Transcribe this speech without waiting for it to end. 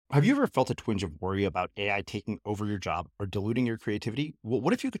Have you ever felt a twinge of worry about AI taking over your job or diluting your creativity? Well,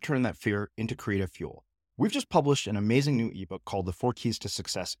 what if you could turn that fear into creative fuel? We've just published an amazing new ebook called The Four Keys to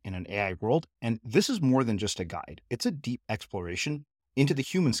Success in an AI World, and this is more than just a guide. It's a deep exploration into the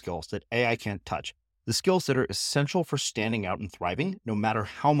human skills that AI can't touch, the skills that are essential for standing out and thriving, no matter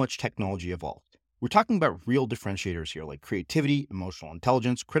how much technology evolves. We're talking about real differentiators here, like creativity, emotional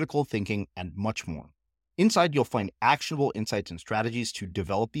intelligence, critical thinking, and much more. Inside, you'll find actionable insights and strategies to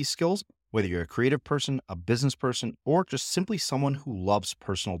develop these skills, whether you're a creative person, a business person, or just simply someone who loves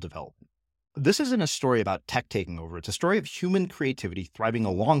personal development. This isn't a story about tech taking over. It's a story of human creativity thriving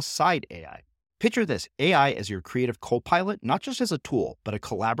alongside AI. Picture this, AI as your creative co-pilot, not just as a tool, but a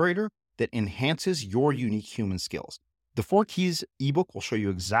collaborator that enhances your unique human skills. The Four Keys ebook will show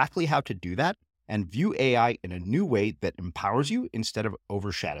you exactly how to do that and view AI in a new way that empowers you instead of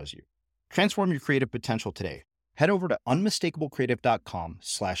overshadows you. Transform your creative potential today. Head over to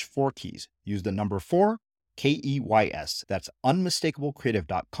unmistakablecreative.com/4keys. Use the number 4, KEYS. That's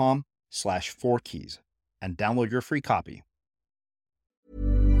unmistakablecreative.com/4keys and download your free copy.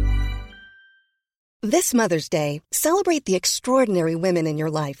 This Mother's Day, celebrate the extraordinary women in your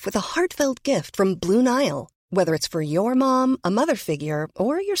life with a heartfelt gift from Blue Nile. Whether it's for your mom, a mother figure,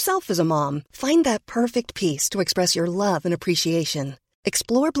 or yourself as a mom, find that perfect piece to express your love and appreciation.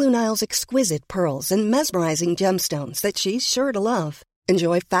 Explore Blue Nile's exquisite pearls and mesmerizing gemstones that she's sure to love.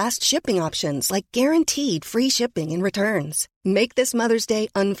 Enjoy fast shipping options like guaranteed free shipping and returns. Make this Mother's Day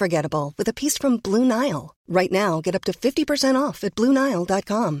unforgettable with a piece from Blue Nile. Right now, get up to 50% off at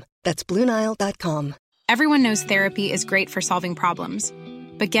BlueNile.com. That's BlueNile.com. Everyone knows therapy is great for solving problems,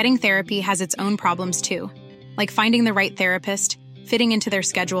 but getting therapy has its own problems too, like finding the right therapist, fitting into their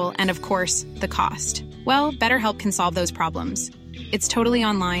schedule, and of course, the cost. Well, BetterHelp can solve those problems. It's totally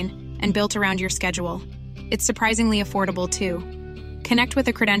online and built around your schedule. It's surprisingly affordable, too. Connect with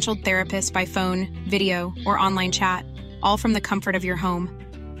a credentialed therapist by phone, video, or online chat, all from the comfort of your home.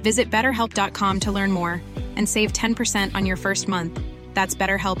 Visit BetterHelp.com to learn more and save 10% on your first month. That's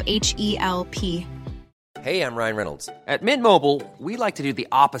BetterHelp, H-E-L-P. Hey, I'm Ryan Reynolds. At Mint Mobile, we like to do the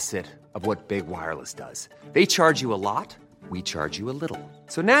opposite of what Big Wireless does. They charge you a lot. We charge you a little.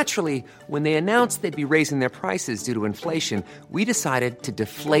 So naturally, when they announced they'd be raising their prices due to inflation, we decided to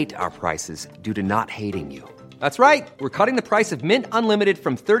deflate our prices due to not hating you. That's right. We're cutting the price of Mint Unlimited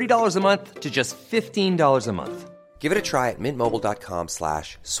from $30 a month to just $15 a month. Give it a try at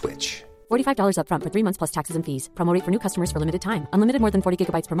mintmobile.com/switch. $45 up front for 3 months plus taxes and fees. Promo rate for new customers for limited time. Unlimited more than 40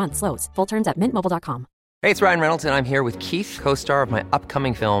 gigabytes per month. Slows full terms at mintmobile.com. Hey, it's Ryan Reynolds, and I'm here with Keith, co-star of my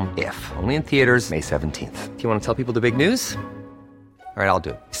upcoming film, If, only in theaters May 17th. Do you want to tell people the big news? All right, I'll do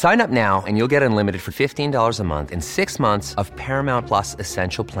it. Sign up now and you'll get unlimited for $15 a month and 6 months of Paramount Plus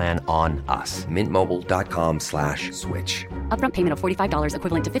Essential Plan on us. mintmobile.com/switch. Upfront payment of $45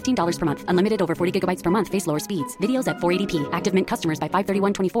 equivalent to $15 per month. Unlimited over 40 gigabytes per month. Face lower speeds. Videos at 480p. Active Mint customers by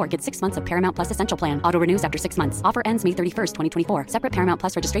 531.24 get 6 months of Paramount Plus Essential Plan. Auto renews after 6 months. Offer ends May 31st, 2024. Separate Paramount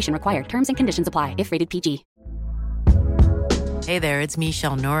Plus registration required. Terms and conditions apply if rated PG. Hey there, it's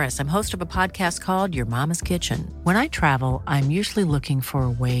Michelle Norris. I'm host of a podcast called Your Mama's Kitchen. When I travel, I'm usually looking for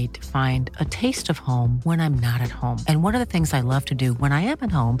a way to find a taste of home when I'm not at home. And one of the things I love to do when I am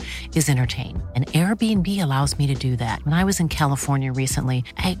at home is entertain. And Airbnb allows me to do that. When I was in California recently,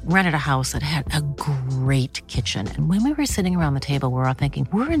 I rented a house that had a great kitchen. And when we were sitting around the table, we were all thinking,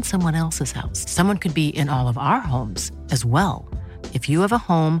 we're in someone else's house. Someone could be in all of our homes as well. If you have a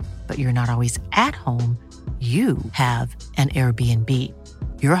home, but you're not always at home, you have an Airbnb.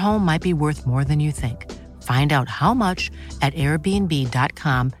 Your home might be worth more than you think. Find out how much at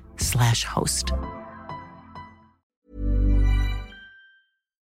airbnb.com/host.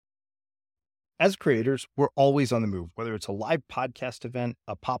 As creators, we're always on the move. Whether it's a live podcast event,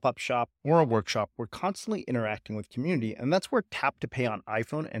 a pop-up shop, or a workshop, we're constantly interacting with community, and that's where Tap to Pay on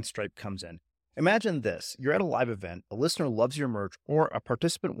iPhone and Stripe comes in. Imagine this. You're at a live event, a listener loves your merch, or a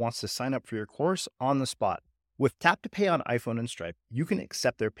participant wants to sign up for your course on the spot. With Tap to Pay on iPhone and Stripe, you can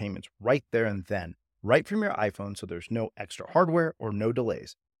accept their payments right there and then, right from your iPhone, so there's no extra hardware or no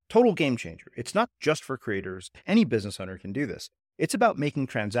delays. Total game changer. It's not just for creators. Any business owner can do this. It's about making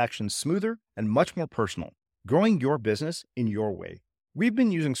transactions smoother and much more personal, growing your business in your way. We've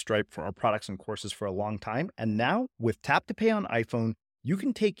been using Stripe for our products and courses for a long time, and now with Tap to Pay on iPhone, you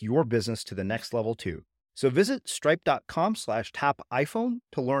can take your business to the next level too. So visit stripe.com/tapiphone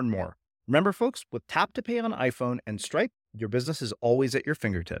to learn more. Remember, folks, with Tap to Pay on iPhone and Stripe, your business is always at your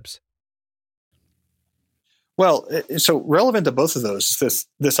fingertips. Well, so relevant to both of those is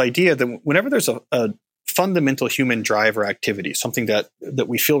this idea that whenever there's a fundamental human drive or activity, something that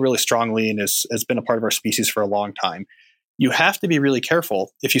we feel really strongly and has been a part of our species for a long time, you have to be really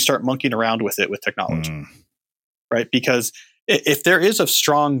careful if you start monkeying around with it with technology, right? Because if there is a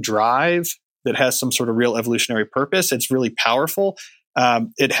strong drive that has some sort of real evolutionary purpose, it's really powerful.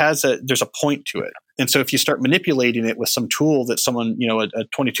 There's a point to it. And so if you start manipulating it with some tool that someone, a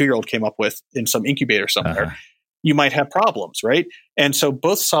 22-year-old came up with in some incubator somewhere, you might have problems, right? And so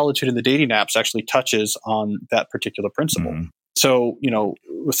both Solitude and the dating apps actually touches on that particular principle. So,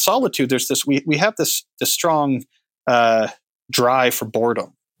 with Solitude, there's this, we have this strong drive for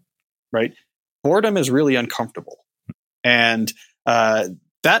boredom, right? Boredom is really uncomfortable. And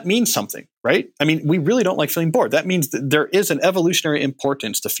that means something, right? I mean, we really don't like feeling bored. That means that there is an evolutionary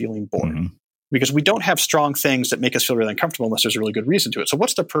importance to feeling bored because we don't have strong things that make us feel really uncomfortable unless there's a really good reason to it. So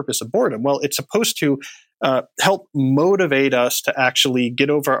what's the purpose of boredom? Well, it's supposed to help motivate us to actually get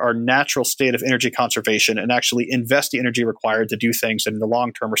over our natural state of energy conservation and actually invest the energy required to do things that in the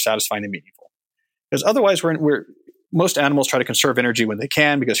long term are satisfying and meaningful. Because otherwise, most animals try to conserve energy when they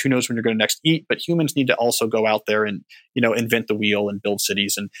can, because who knows when you're going to next eat. But humans need to also go out there and, invent the wheel and build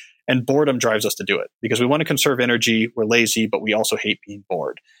cities. And boredom drives us to do it because we want to conserve energy. We're lazy, but we also hate being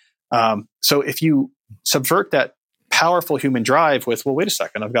bored. So if you subvert that powerful human drive with, well, wait a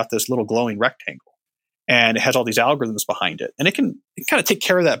second, I've got this little glowing rectangle and it has all these algorithms behind it. And it can kind of take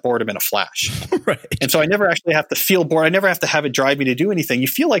care of that boredom in a flash. Right. And so I never actually have to feel bored. I never have to have it drive me to do anything. You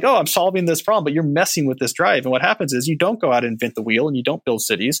feel like, oh, I'm solving this problem, but you're messing with this drive. And what happens is you don't go out and invent the wheel and you don't build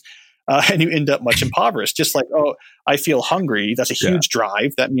cities and you end up much impoverished. Just like, oh, I feel hungry. That's a huge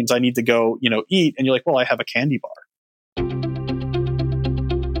drive. That means I need to go, eat. And you're like, well, I have a candy bar.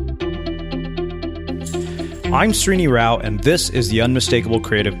 I'm Srini Rao, and this is the Unmistakable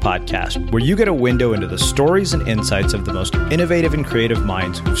Creative Podcast, where you get a window into the stories and insights of the most innovative and creative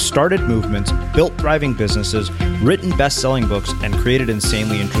minds who've started movements, built thriving businesses, written best-selling books, and created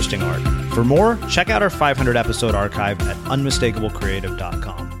insanely interesting art. For more, check out our 500-episode archive at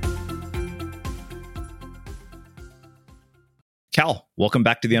unmistakablecreative.com. Cal, welcome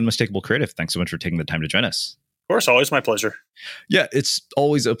back to the Unmistakable Creative. Thanks so much for taking the time to join us. Of course, always my pleasure. Yeah, it's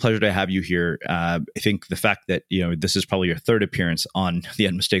always a pleasure to have you here. I think the fact that this is probably your third appearance on the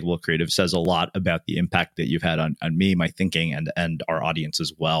Unmistakable Creative says a lot about the impact that you've had on me, my thinking, and our audience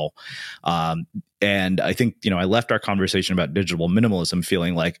as well. And I think I left our conversation about digital minimalism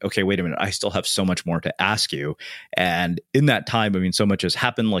feeling like, okay, wait a minute, I still have so much more to ask you. And in that time, so much has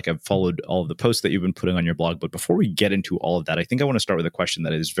happened. Like I've followed all of the posts that you've been putting on your blog. But before we get into all of that, I think I want to start with a question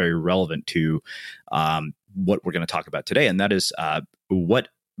that is very relevant to what we're going to talk about today. And that is what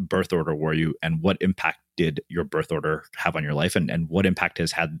birth order were you and what impact did your birth order have on your life? And what impact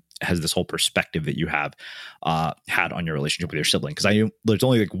has this whole perspective that you have had on your relationship with your sibling? Because I knew there's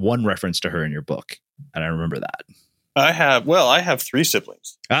only like one reference to her in your book. And I remember that. I have three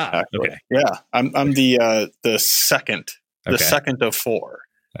siblings. Actually. Okay. Yeah. I'm the second, the second of four.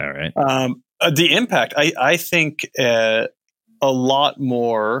 All right. The impact, I think a lot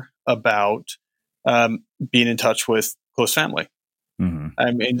more about being in touch with close family. Mm-hmm.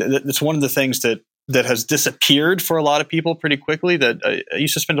 I mean, it's one of the things that has disappeared for a lot of people pretty quickly, that I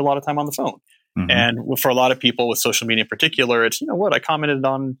used to spend a lot of time on the phone. Mm-hmm. And for a lot of people with social media in particular, it's, I commented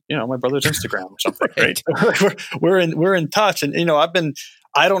on, my brother's Instagram or something, right? we're in touch. And,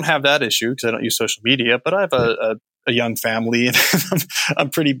 I don't have that issue because I don't use social media, but I have a young family and I'm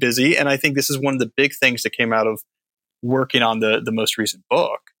pretty busy. And I think this is one of the big things that came out of working on the most recent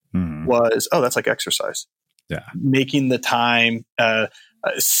book was, that's like exercise. Yeah. Making the time,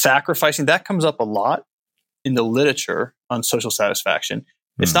 sacrificing. That comes up a lot in the literature on social satisfaction.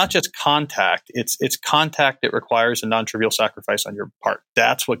 It's not just contact. It's contact that requires a non-trivial sacrifice on your part.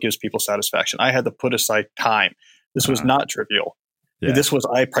 That's what gives people satisfaction. I had to put aside time. This was not trivial. Yeah.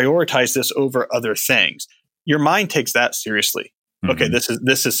 I prioritized this over other things. Your mind takes that seriously. Mm-hmm. Okay,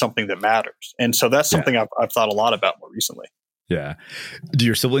 this is something that matters. And so that's something I've thought a lot about more recently. Yeah. Do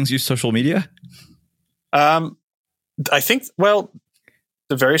your siblings use social media? I think, to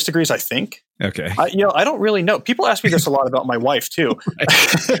various degrees, I think. Okay. I don't really know. People ask me this a lot about my wife too.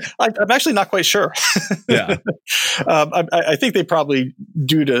 I'm actually not quite sure. Yeah. I think they probably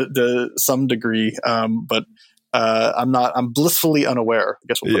do to some degree, but I'm blissfully unaware. I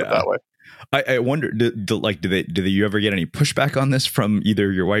guess we'll put it that way. I wonder, do you ever get any pushback on this from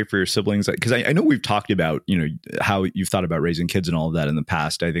either your wife or your siblings? Because I know we've talked about, how you've thought about raising kids and all of that in the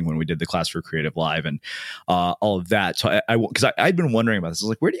past. I think when we did the class for Creative Live and all of that. So because I'd been wondering about this. I was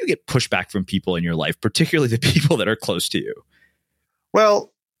like, where do you get pushback from people in your life, particularly the people that are close to you?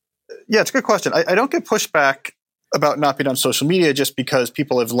 Well, yeah, it's a good question. I don't get pushback about not being on social media just because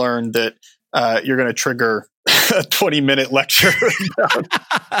people have learned that you're going to trigger a 20-minute lecture about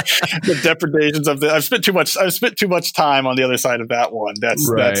the depredations of I've spent too much time on the other side of that one. That's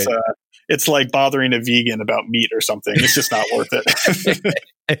it's like bothering a vegan about meat or something. It's just not worth it.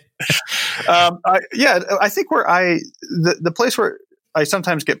 I think the place where I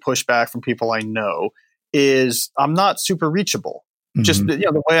sometimes get pushback from people I know is I'm not super reachable. Mm-hmm. Just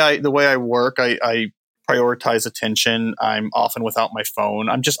the way I work, I prioritize attention. I'm often without my phone.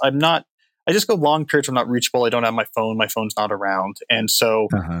 I just go long periods where I'm not reachable. I don't have my phone. My phone's not around. And so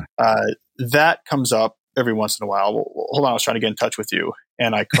that comes up every once in a while. Well, hold on, I was trying to get in touch with you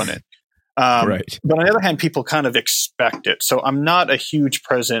and I couldn't. Right. But on the other hand, people kind of expect it. So I'm not a huge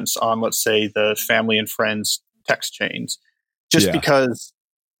presence on, let's say, the family and friends text chains, just because,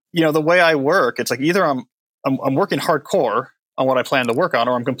 the way I work, it's like either I'm working hardcore on what I plan to work on,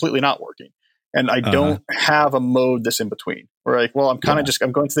 or I'm completely not working. And I don't have a mode that's in between. Where like, well, I'm kind of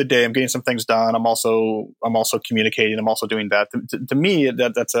I'm going through the day. I'm getting some things done. I'm also communicating. I'm also doing that. To me,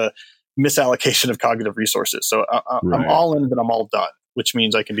 that's a misallocation of cognitive resources. So I'm all in, but I'm all done, which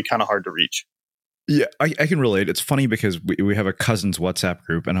means I can be kind of hard to reach. Yeah, I can relate. It's funny because we have a cousins WhatsApp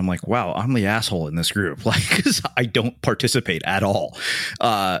group, and I'm like, wow, I'm the asshole in this group. Like, because I don't participate at all.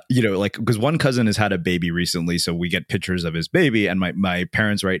 Because one cousin has had a baby recently, so we get pictures of his baby, and my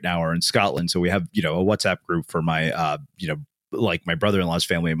parents right now are in Scotland, so we have a WhatsApp group for my like my brother-in-law's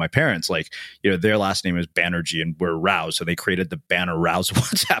family and my parents, their last name is Banerjee and we're Rouse. So they created the Banner Rouse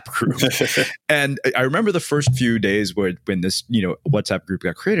WhatsApp group. And I remember the first few days when this, WhatsApp group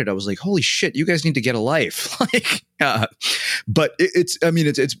got created, I was like, holy shit, you guys need to get a life. But it's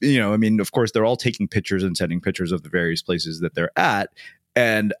of course they're all taking pictures and sending pictures of the various places that they're at.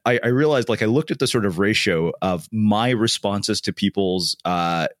 And I realized, I looked at the sort of ratio of my responses to people's,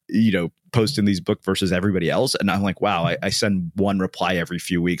 posts in these books versus everybody else. And I'm like, wow, I send one reply every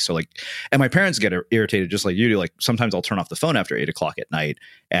few weeks. So and my parents get irritated just like you do. Like sometimes I'll turn off the phone after 8:00 at night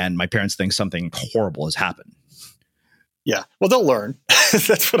and my parents think something horrible has happened. Yeah. Well, they'll learn.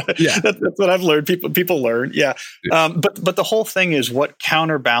 That's what I've learned. People learn. Yeah. But the whole thing is what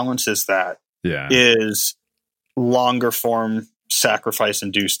counterbalances that is longer form sacrifice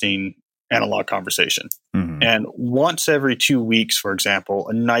inducing analog conversation. Mm-hmm. And once every 2 weeks, for example,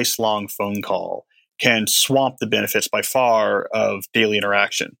 a nice long phone call can swamp the benefits by far of daily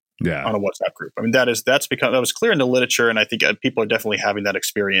interaction on a WhatsApp group. I mean, that was clear in the literature. And I think people are definitely having that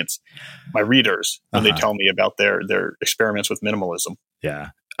experience. My readers, when they tell me about their experiments with minimalism.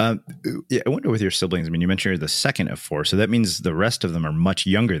 Yeah. I wonder with your siblings, I mean, you mentioned you're the second of four, so that means the rest of them are much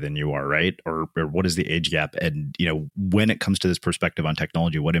younger than you are, right? Or what is the age gap? And, when it comes to this perspective on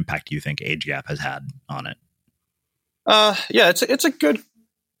technology, what impact do you think age gap has had on it? It's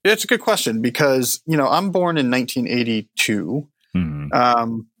a good question because, I'm born in 1982,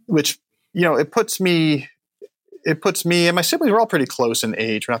 which, it puts me and my siblings were all pretty close in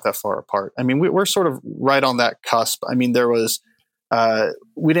age. We're not that far apart. I mean, we're sort of right on that cusp. I mean,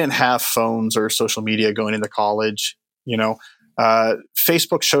 we didn't have phones or social media going into college.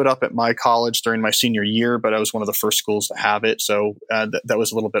 Facebook showed up at my college during my senior year, but I was one of the first schools to have it. So that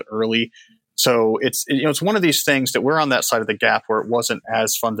was a little bit early. So it's one of these things that we're on that side of the gap where it wasn't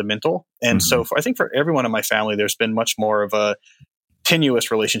as fundamental. And so I think for everyone in my family, there's been much more of a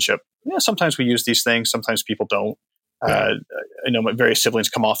tenuous relationship. Sometimes we use these things. Sometimes people don't. I know my various siblings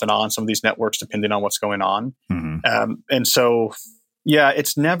come off and on some of these networks depending on what's going on. And so,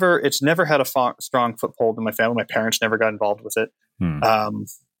 it's never had a strong foothold in my family. My parents never got involved with it.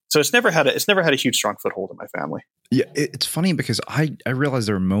 So it's never had a huge, strong foothold in my family. Yeah, it's funny because I realized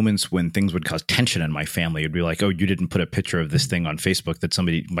there were moments when things would cause tension in my family. It'd be like, oh, you didn't put a picture of this thing on Facebook that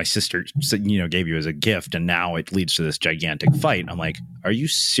my sister, gave you as a gift, and now it leads to this gigantic fight. I'm like, are you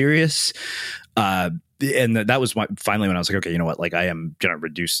serious? And that was finally when I was like, okay, you know what? Like I am going to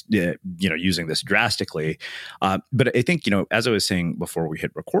reduce, using this drastically. But I think, as I was saying before we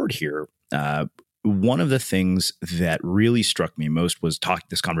hit record here, one of the things that really struck me most was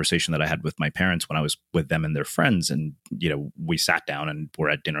this conversation that I had with my parents when I was with them and their friends. And, we sat down and we're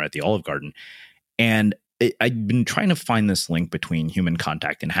at dinner at the Olive Garden. And I'd been trying to find this link between human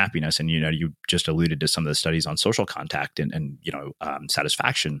contact and happiness. And, you just alluded to some of the studies on social contact and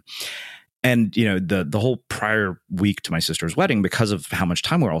satisfaction. And, the whole prior week to my sister's wedding, because of how much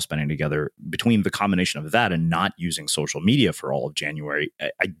time we're all spending together, between the combination of that and not using social media for all of January,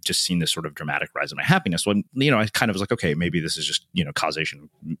 I just seen this sort of dramatic rise in my happiness. When, I kind of was like, okay, maybe this is just,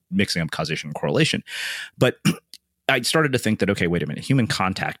 causation, mixing up causation and correlation. But I started to think that, okay, wait a minute, human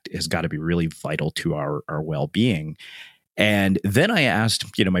contact has got to be really vital to our well-being. And then I asked,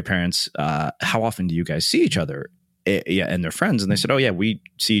 my parents, how often do you guys see each other? And their friends, and they said, oh yeah, we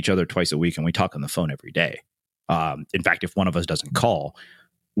see each other twice a week and we talk on the phone every day. In fact, if one of us doesn't call,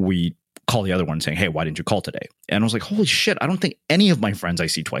 we call the other one saying, hey, why didn't you call today? And I was like, holy shit, I don't think any of my friends I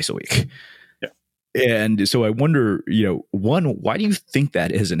see twice a week. Yeah. And so I wonder, one, why do you think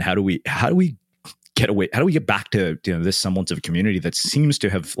that is? And how do we get away? How do we get back to this semblance of community that seems to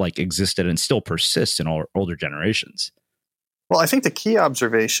have like existed and still persists in all older generations? Well, I think the key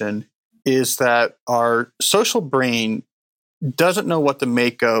observation is that our social brain doesn't know what to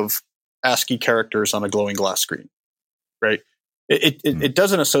make of ASCII characters on a glowing glass screen, right? It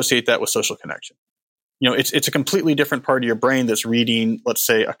doesn't associate that with social connection. It's a completely different part of your brain that's reading, let's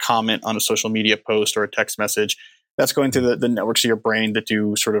say, a comment on a social media post or a text message. That's going through the networks of your brain that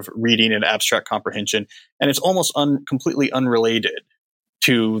do sort of reading and abstract comprehension. And it's almost completely unrelated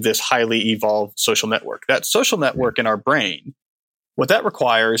to this highly evolved social network. That social network in our brain, what that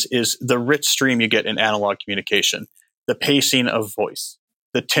requires is the rich stream you get in analog communication, the pacing of voice,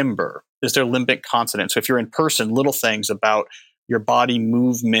 the timbre, is there limbic consonance? So if you're in person, little things about your body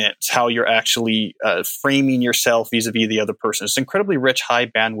movements, how you're actually framing yourself vis-a-vis the other person. It's an incredibly rich, high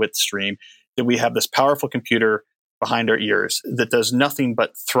bandwidth stream that we have this powerful computer behind our ears that does nothing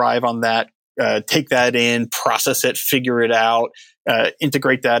but thrive on that, take that in, process it, figure it out,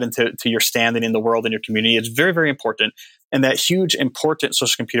 integrate that into your standing in the world and your community. It's very, very important. And that huge, important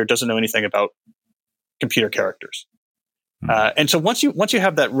social computer doesn't know anything about computer characters. And so once you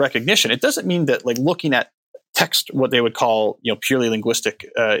have that recognition, it doesn't mean that like looking at text, what they would call purely linguistic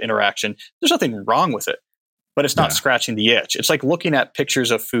interaction, there's nothing wrong with it, but it's not scratching the itch. It's like looking at pictures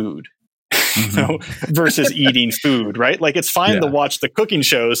of food versus eating food, right? Like it's fine to watch the cooking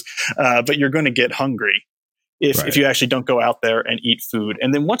shows, but you're going to get hungry if you actually don't go out there and eat food.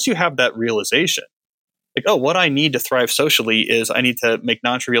 And then once you have that realization, like, oh, what I need to thrive socially is I need to make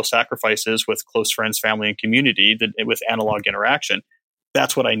non-trivial sacrifices with close friends, family, and community with analog interaction.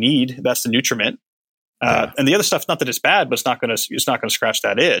 That's what I need. That's the nutriment. And the other stuff, not that it's bad, but it's not going to scratch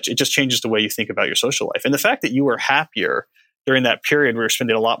that itch. It just changes the way you think about your social life. And the fact that you were happier during that period where you're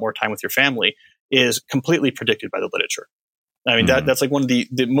spending a lot more time with your family is completely predicted by the literature. I mean, that's like one of the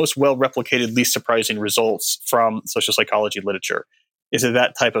most well replicated, least surprising results from social psychology literature is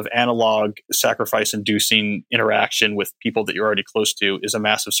that type of analog sacrifice inducing interaction with people that you're already close to is a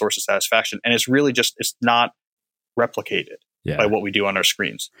massive source of satisfaction. And it's really it's not replicated by what we do on our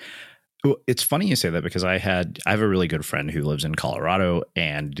screens. Well, it's funny you say that because I have a really good friend who lives in Colorado,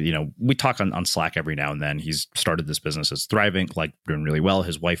 and we talk on Slack every now and then. He's started this business, it's thriving, like doing really well.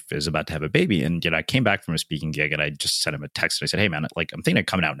 His wife is about to have a baby, and I came back from a speaking gig, and I just sent him a text. And I said, "Hey, man, like I'm thinking of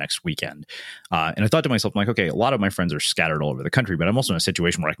coming out next weekend." And I thought to myself, I'm like, okay, a lot of my friends are scattered all over the country, but I'm also in a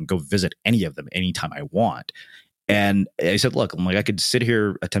situation where I can go visit any of them anytime I want. And I said, look, I'm like, I could sit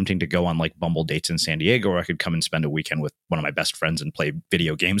here attempting to go on like Bumble dates in San Diego, or I could come and spend a weekend with one of my best friends and play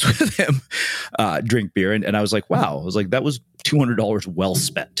video games with him, drink beer. And I was like, wow, I was like, that was $200 well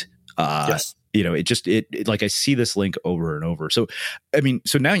spent. Yes. It like I see this link over and over. So, I mean,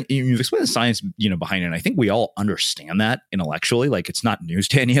 so now you've explained the science, behind it. And I think we all understand that intellectually, like it's not news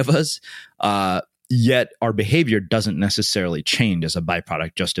to any of us. Yet our behavior doesn't necessarily change as a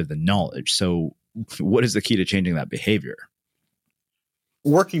byproduct just of the knowledge. So what is the key to changing that behavior?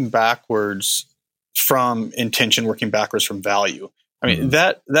 Working backwards from intention, working backwards from value. I mean,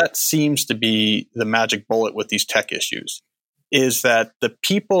 that seems to be the magic bullet with these tech issues, is that the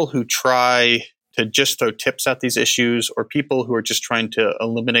people who try to just throw tips at these issues, or people who are just trying to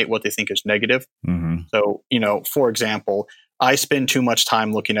eliminate what they think is negative. So, for example, I spend too much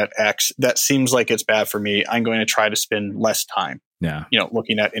time looking at X. That seems like it's bad for me. I'm going to try to spend less time,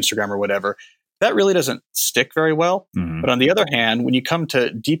 looking at Instagram or whatever. That really doesn't stick very well. But on the other hand, when you come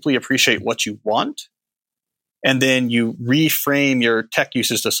to deeply appreciate what you want, and then you reframe your tech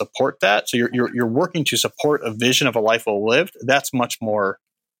uses to support that, so you're working to support a vision of a life well lived, that's much more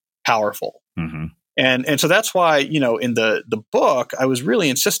powerful. And so that's why, in the book, I was really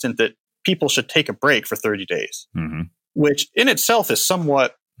insistent that people should take a break for 30 days, which in itself is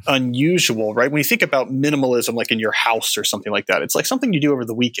somewhat unusual, right? When you think about minimalism, like in your house or something like that, it's like something you do over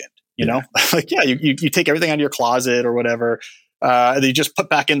the weekend, like, you take everything out of your closet or whatever. And you just put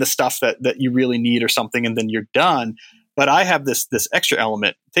back in the stuff that you really need or something, and then you're done. But I have this extra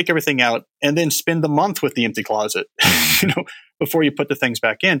element, take everything out and then spend the month with the empty closet, before you put the things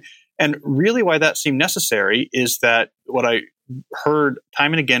back in. And really why that seemed necessary is that what I heard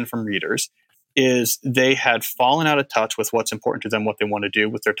time and again from readers is they had fallen out of touch with what's important to them, what they want to do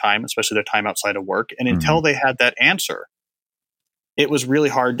with their time, especially their time outside of work. And until they had that answer, it was really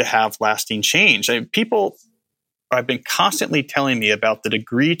hard to have lasting change. People have been constantly telling me about the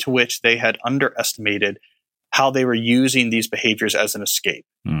degree to which they had underestimated how they were using these behaviors as an escape.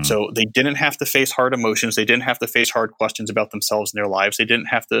 So they didn't have to face hard emotions. They didn't have to face hard questions about themselves and their lives. They didn't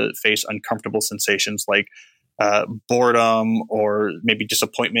have to face uncomfortable sensations like boredom or maybe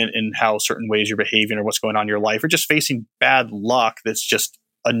disappointment in how certain ways you're behaving or what's going on in your life, or just facing bad luck that's just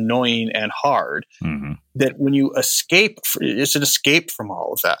annoying and hard. That when you escape, it's an escape from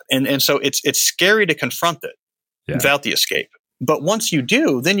all of that. And so it's scary to confront it without the escape. But once you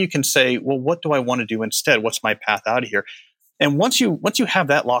do, then you can say, well, what do I want to do instead? What's my path out of here? And once you have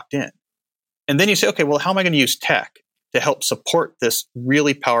that locked in, and then you say, okay, well, how am I going to use tech to help support this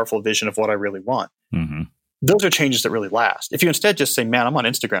really powerful vision of what I really want? Those are changes that really last. If you instead just say, man, I'm on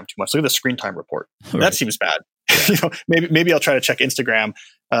Instagram too much, look at the screen time report. Right. That seems bad. Maybe I'll try to check Instagram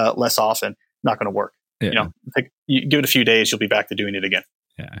less often. Not going to work. You give it a few days, you'll be back to doing it again.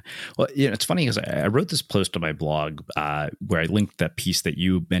 Yeah. Well, it's funny because I wrote this post on my blog where I linked that piece that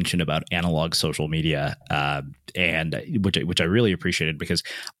you mentioned about analog social media, and which I really appreciated, because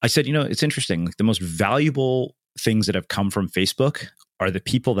I said, it's interesting. Like, the most valuable things that have come from Facebook are the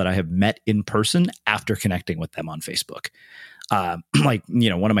people that I have met in person after connecting with them on Facebook. One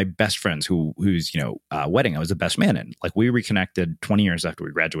of my best friends whose wedding I was the best man in. Like, we reconnected 20 years after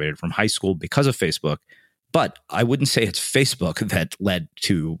we graduated from high school because of Facebook. But I wouldn't say it's Facebook that led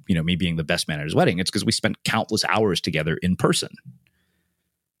to, me being the best man at his wedding. It's because we spent countless hours together in person.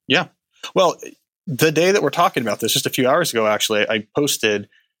 Yeah. Well, the day that we're talking about this, just a few hours ago, actually, I posted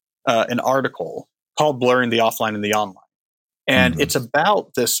an article called Blurring the Offline and the Online. And it's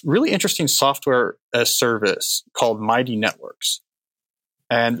about this really interesting software service called Mighty Networks.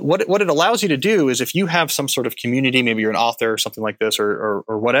 And what it allows you to do is, if you have some sort of community, maybe you're an author or something like this, or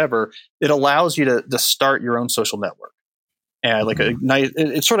whatever, it allows you to start your own social network. And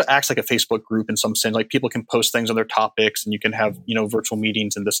it sort of acts like a Facebook group in some sense. Like, people can post things on their topics, and you can have virtual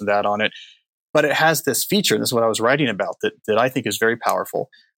meetings and this and that on it. But it has this feature, and this is what I was writing about, that I think is very powerful,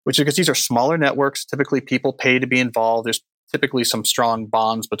 which is because these are smaller networks. Typically, people pay to be involved. There's typically some strong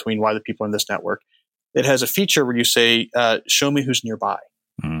bonds between why the people in this network. It has a feature where you say, show me who's nearby.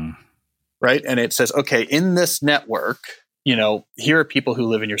 Right. And it says, okay, in this network, here are people who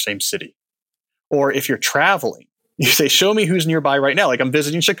live in your same city. Or if you're traveling, you say, show me who's nearby right now. Like, I'm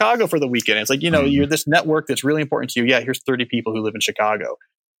visiting Chicago for the weekend. It's like, you're this network that's really important to you. Yeah, here's 30 people who live in Chicago.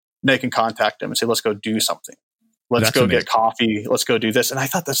 Now you can contact them and say, let's go do something. Let's go get coffee. Let's go do this. And I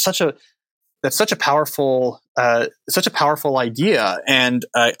thought that's such a powerful idea, and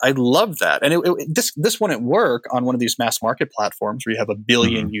I love that. And this wouldn't work on one of these mass market platforms where you have a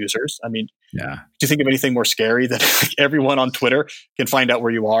billion users. I mean, do you think of anything more scary than everyone on Twitter can find out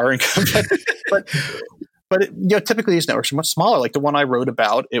where you are? But typically these networks are much smaller. Like the one I wrote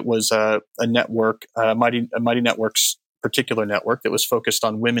about, it was a network, Mighty Networks particular network that was focused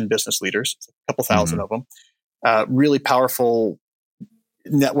on women business leaders, a couple thousand of them. Really powerful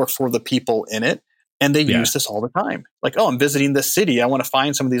network for the people in it. And they use this all the time. Like, oh, I'm visiting this city. I want to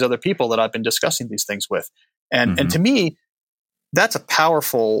find some of these other people that I've been discussing these things with. And to me, that's a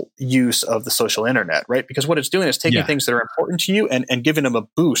powerful use of the social internet, right? Because what it's doing is taking things that are important to you and giving them a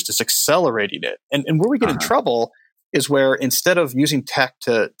boost. It's accelerating it. And where we get in trouble is where, instead of using tech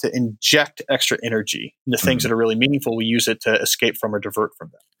to inject extra energy into things that are really meaningful, we use it to escape from or divert from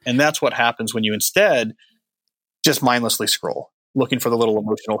them. And that's what happens when you instead just mindlessly scroll, looking for the little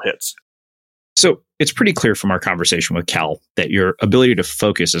emotional hits. So it's pretty clear from our conversation with Cal that your ability to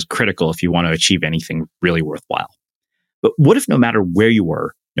focus is critical if you want to achieve anything really worthwhile. But what if, no matter where you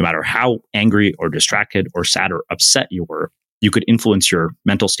were, no matter how angry or distracted or sad or upset you were, you could influence your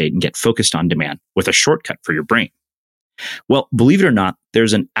mental state and get focused on demand with a shortcut for your brain? Well, believe it or not,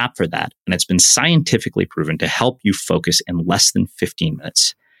 there's an app for that, and it's been scientifically proven to help you focus in less than 15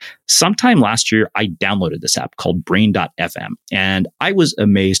 minutes. Sometime last year, I downloaded this app called Brain.fm, and I was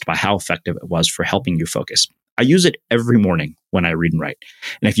amazed by how effective it was for helping you focus. I use it every morning when I read and write.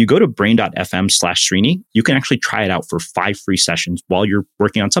 And if you go to brain.fm/Srini, you can actually try it out for 5 free sessions while you're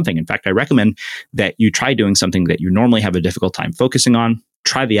working on something. In fact, I recommend that you try doing something that you normally have a difficult time focusing on.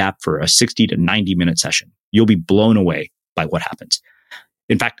 Try the app for a 60 to 90 minute session. You'll be blown away by what happens.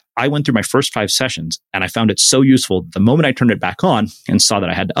 In fact, I went through my first 5 sessions and I found it so useful. The moment I turned it back on and saw that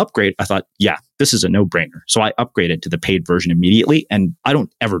I had to upgrade, I thought, yeah, this is a no-brainer. So I upgraded to the paid version immediately, and I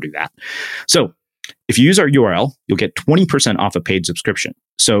don't ever do that. So if you use our URL, you'll get 20% off a paid subscription.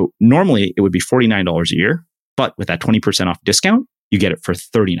 So normally it would be $49 a year, but with that 20% off discount, you get it for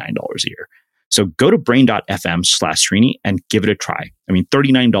 $39 a year. So go to brain.fm/Srini and give it a try. I mean,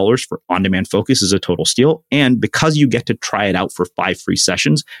 $39 for on-demand focus is a total steal. And because you get to try it out for 5 free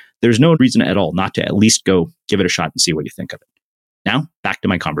sessions, there's no reason at all not to at least go give it a shot and see what you think of it. Now, back to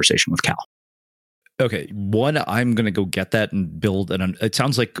my conversation with Cal. Okay, one, I'm going to go get that and build. And it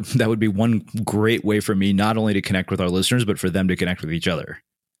sounds like that would be one great way for me not only to connect with our listeners, but for them to connect with each other.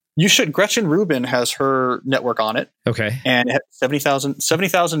 You should. Gretchen Rubin has her network on it. Okay. And it has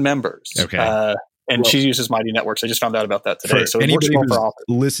 70,000 members. Okay. And she uses Mighty Networks. I just found out about that today. So it works well for authors.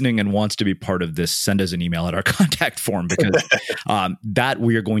 Listening and wants to be part of this, send us an email at our contact form, because that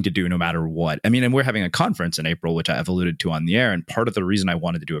we are going to do no matter what. I mean, and we're having a conference in April, which I've alluded to on the air. And part of the reason I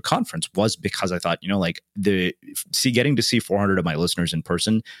wanted to do a conference was because I thought, getting to see 400 of my listeners in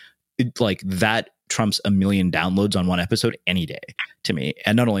person, that trumps 1 million downloads on one episode any day to me.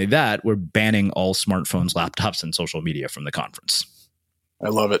 And not only that, we're banning all smartphones, laptops, and social media from the conference. I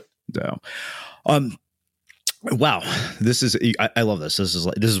love it. So, wow, I love this. This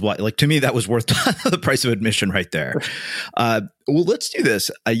is why, to me, that was worth the price of admission right there. Well, let's do this.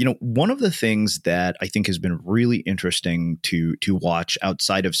 One of the things that I think has been really interesting to watch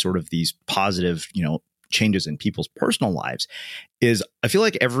outside of sort of these positive, changes in people's personal lives is I feel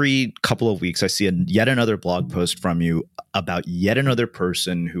like every couple of weeks I see yet another blog post from you about yet another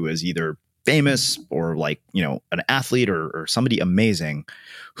person who is either famous or an athlete or somebody amazing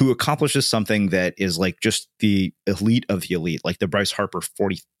who accomplishes something that is just the elite of the elite, like the Bryce Harper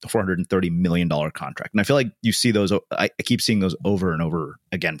 $430 million contract. And I feel like you see those, I keep seeing those over and over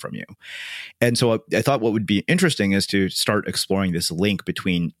again from you. And so I thought what would be interesting is to start exploring this link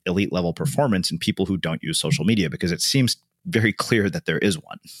between elite level performance and people who don't use social media, because it seems very clear that there is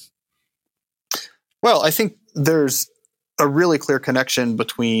one. Well, I think there's a really clear connection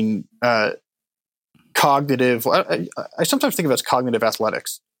between cognitive. I sometimes think of it as cognitive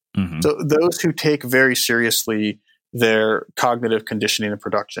athletics. Mm-hmm. So those who take very seriously their cognitive conditioning and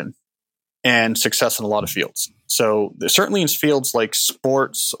production and success in a lot of fields. So certainly in fields like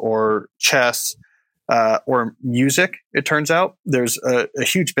sports or chess or music, it turns out there's a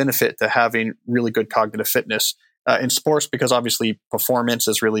huge benefit to having really good cognitive fitness. In sports, because obviously performance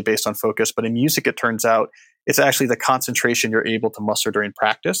is really based on focus. But in music, it turns out it's actually the concentration you're able to muster during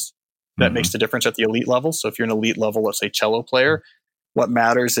practice that makes the difference at the elite level. So if you're an elite level, let's say cello player, what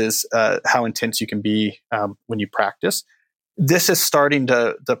matters is how intense you can be when you practice. This is starting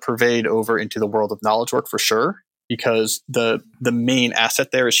to pervade over into the world of knowledge work for sure, because the main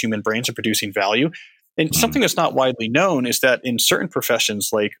asset there is human brains are producing value. And something that's not widely known is that in certain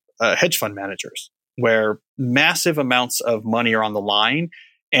professions like hedge fund managers, where massive amounts of money are on the line,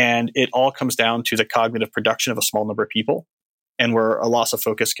 and it all comes down to the cognitive production of a small number of people, and where a loss of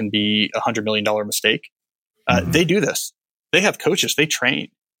focus can be $100 million mistake. They do this. They have coaches. They train.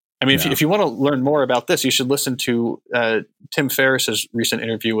 I mean, if you want to learn more about this, you should listen to Tim Ferriss's recent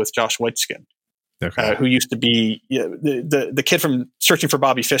interview with Josh Waitzkin, who used to be the kid from Searching for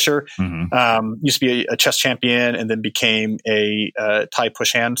Bobby Fischer, used to be a chess champion and then became a Thai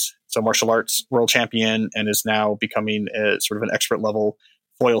push hands, so martial arts world champion, and is now becoming a sort of an expert level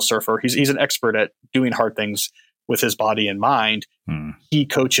foil surfer. He's an expert at doing hard things with his body and mind. He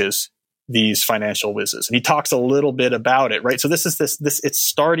coaches these financial whizzes, and he talks a little bit about it, right? So this it's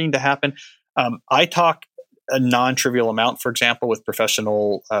starting to happen. I talk a non-trivial amount, for example, with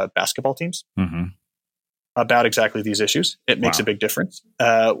professional basketball teams about exactly these issues. It makes a big difference.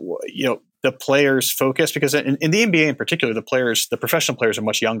 The players focus, because in the NBA in particular, the professional players are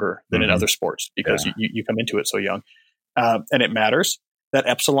much younger than in other sports, because you come into it so young, and it matters. That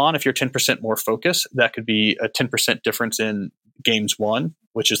epsilon, if you're 10% more focused, that could be a 10% difference in games won,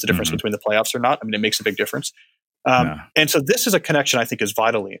 which is the difference between the playoffs or not. I mean, it makes a big difference. And so this is a connection I think is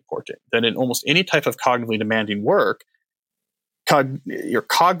vitally important, that in almost any type of cognitively demanding work, your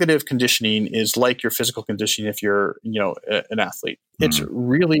cognitive conditioning is like your physical conditioning if you're, an athlete. It's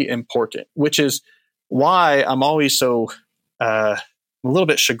really important, which is why I'm always so a little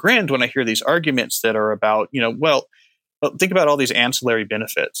bit chagrined when I hear these arguments that are about, but think about all these ancillary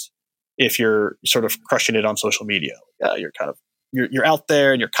benefits if you're sort of crushing it on social media. You're out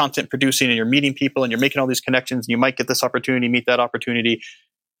there and you're content producing and you're meeting people and you're making all these connections, and you might get this opportunity, meet that opportunity.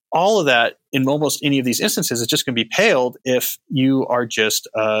 All of that in almost any of these instances is just going to be paled if you are just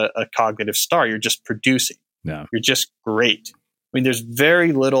a cognitive star. You're just producing. You're just great. I mean, there's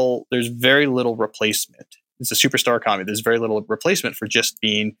very little replacement. It's a superstar economy. There's very little replacement for just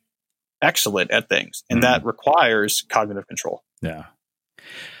being excellent at things. And that requires cognitive control. Yeah.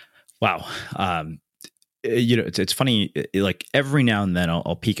 Wow. It's funny, like every now and then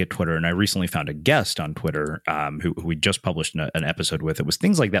I'll peek at Twitter, and I recently found a guest on Twitter who we just published an episode with. It was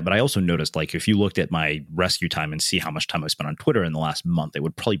things like that. But I also noticed, like, if you looked at my rescue time and see how much time I spent on Twitter in the last month, it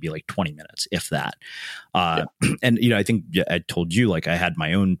would probably be like 20 minutes, if that. And, I think I told you, like, I had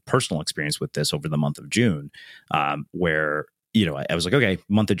my own personal experience with this over the month of June, where I was like, okay,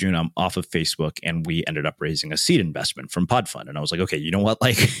 month of June, I'm off of Facebook, and we ended up raising a seed investment from Pod Fund. And I was like, okay, you know what?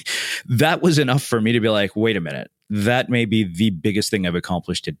 Like, that was enough for me to be like, wait a minute, that may be the biggest thing I've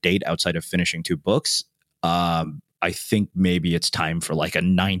accomplished to date outside of finishing 2 books. I think maybe it's time for like a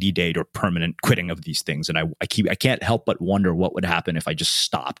 90-day or permanent quitting of these things. And I can't help but wonder what would happen if I just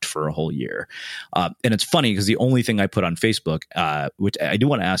stopped for a whole year. And it's funny because the only thing I put on Facebook, which I do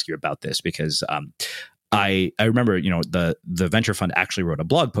want to ask you about this, because I remember, the venture fund actually wrote a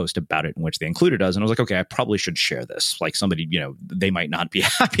blog post about it in which they included us. And I was like, okay, I probably should share this. Like somebody, they might not be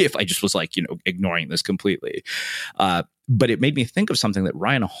happy if I just was like, ignoring this completely. But it made me think of something that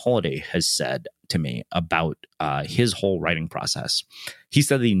Ryan Holiday has said to me about his whole writing process. He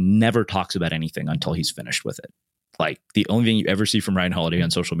said that he never talks about anything until he's finished with it. Like the only thing you ever see from Ryan Holiday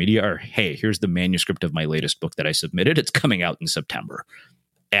on social media are, hey, here's the manuscript of my latest book that I submitted. It's coming out in September.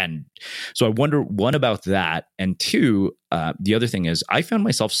 And so I wonder, one, about that. And two, the other thing is I found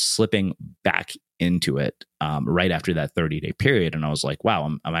myself slipping back into it right after that 30-day period. And I was like, wow,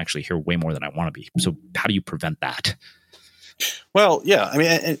 I'm actually here way more than I want to be. So how do you prevent that? Well, yeah, I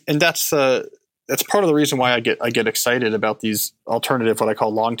mean, and that's part of the reason why I get excited about these alternative, what I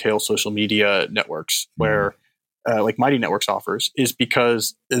call long tail social media networks, where like Mighty Networks offers, is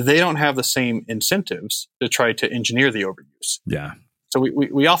because they don't have the same incentives to try to engineer the overuse. Yeah. So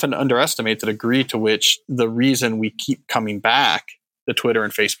we often underestimate the degree to which the reason we keep coming back to Twitter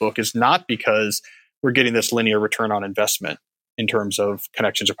and Facebook is not because we're getting this linear return on investment in terms of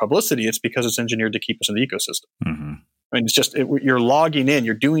connections or publicity. It's because it's engineered to keep us in the ecosystem. Mm-hmm. I mean, it's just you're logging in,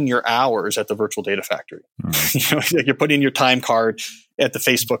 you're doing your hours at the virtual data factory. Mm-hmm. You're putting in your time card at the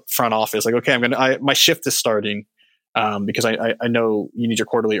Facebook front office. Like, okay, my shift is starting. Because I know you need your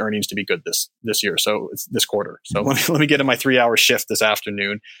quarterly earnings to be good this year, so it's this quarter. So let me get in my 3-hour shift this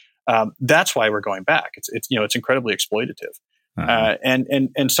afternoon. That's why we're going back. It's incredibly exploitative,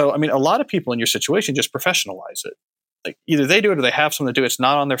 and so I mean, a lot of people in your situation just professionalize it. Like either they do it or they have someone to do it. It's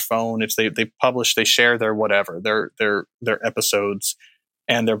not on their phone. It's they publish, they share their whatever their episodes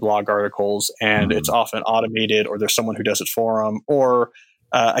and their blog articles, and it's often automated, or there's someone who does it for them, or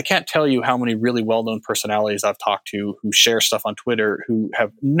I can't tell you how many really well-known personalities I've talked to who share stuff on Twitter who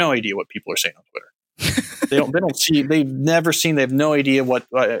have no idea what people are saying on Twitter. They've never seen, they have no idea what,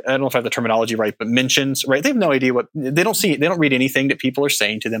 I don't know if I have the terminology right, but mentions, right? They have no idea they don't read anything that people are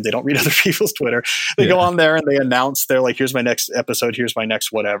saying to them. They don't read other people's Twitter. They go on there and they announce, they're like, here's my next episode, here's my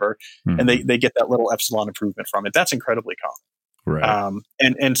next whatever. Mm-hmm. And they get that little epsilon improvement from it. That's incredibly common. Right.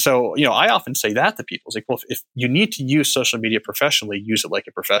 And so, I often say that to people. It's like, well, if you need to use social media professionally, use it like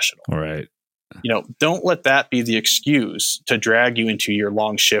a professional. Right. Don't let that be the excuse to drag you into your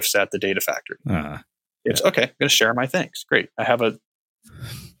long shifts at the data factory. It's okay. I'm going to share my things. Great. I have a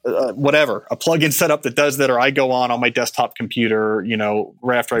plugin set up that does that, or I go on my desktop computer,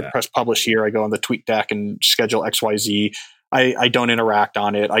 right after I press publish here, I go on the tweet deck and schedule XYZ. I don't interact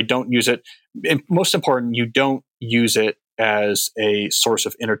on it. I don't use it. And most important, you don't use it as a source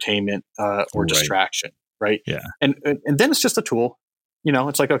of entertainment or distraction, right? Yeah. And then it's just a tool.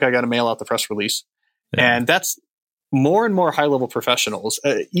 It's like, okay, I got to mail out the press release. Yeah. And that's more and more high-level professionals,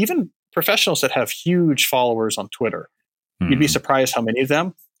 even professionals that have huge followers on Twitter. You'd be surprised how many of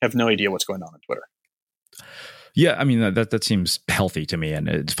them have no idea what's going on Twitter. Yeah, I mean, that seems healthy to me. And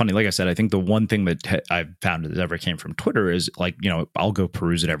it's funny, like I said, I think the one thing that I've found that ever came from Twitter is like, I'll go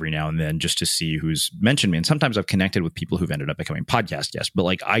peruse it every now and then just to see who's mentioned me. And sometimes I've connected with people who've ended up becoming podcast guests, but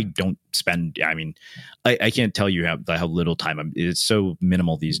like I don't spend, I can't tell you how little time it's so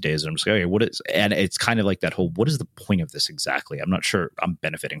minimal these days. I'm just like, okay, and it's kind of like that whole, what is the point of this exactly? I'm not sure I'm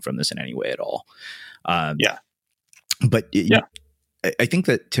benefiting from this in any way at all. But I think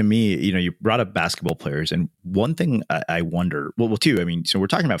that to me, you brought up basketball players, and one thing I wonder, well, two, so we're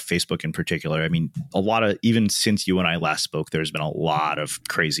talking about Facebook in particular. A lot of, even since you and I last spoke, there's been a lot of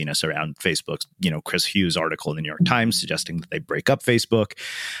craziness around Facebook. Chris Hughes' article in the New York Times suggesting that they break up Facebook.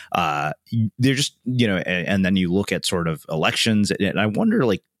 They're just, and then you look at sort of elections, and I wonder,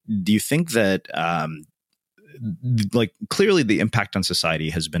 like, do you think that, like, clearly the impact on society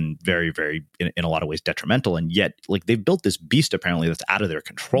has been very, very, in a lot of ways, detrimental. And yet, like, they've built this beast apparently that's out of their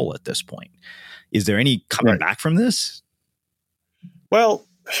control at this point. Is there any coming back from this? Well,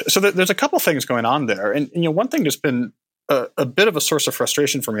 so there's a couple things going on there. And, one thing that's been a bit of a source of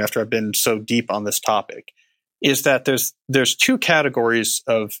frustration for me after I've been so deep on this topic is that there's two categories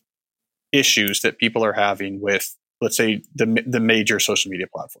of issues that people are having with, let's say, the major social media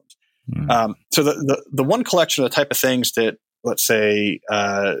platforms. So the one collection of the type of things that, let's say,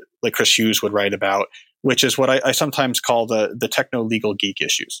 like Chris Hughes would write about, which is what I sometimes call the techno legal geek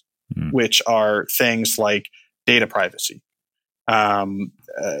issues, which are things like data privacy,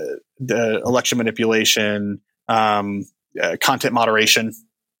 the election manipulation, content moderation.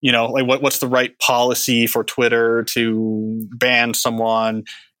 Like what's the right policy for Twitter to ban someone?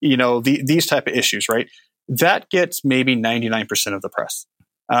 These type of issues, right? That gets maybe 99% of the press.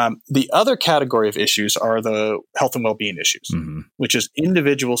 The other category of issues are the health and well-being issues, which is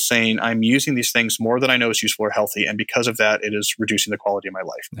individuals saying, I'm using these things more than I know is useful or healthy, and because of that, it is reducing the quality of my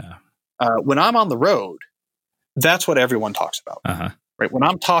life. Yeah. When I'm on the road, that's what everyone talks about. Right? When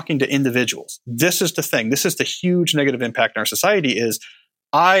I'm talking to individuals, this is the thing. This is the huge negative impact in our society is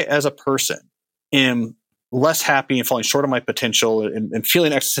I, as a person, am less happy and falling short of my potential and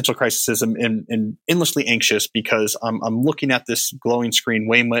feeling existential crises and endlessly anxious because I'm looking at this glowing screen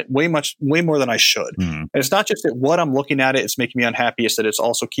way more than I should. And it's not just that what I'm looking at it's making me unhappy. It's that it's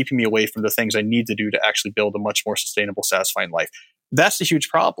also keeping me away from the things I need to do to actually build a much more sustainable, satisfying life. That's the huge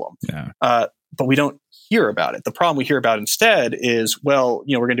problem. Yeah. But we don't hear about it. The problem we hear about instead is, we're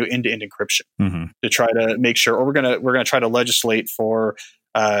going to do end-to-end encryption to try to make sure, or we're going to try to legislate for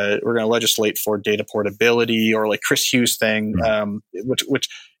data portability, or like Chris Hughes thing, which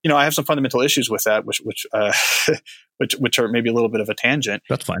I have some fundamental issues with that, which are maybe a little bit of a tangent.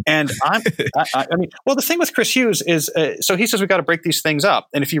 That's fine. And the thing with Chris Hughes is, so he says we got to break these things up.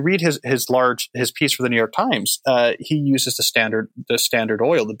 And if you read his piece for the New York Times, he uses the standard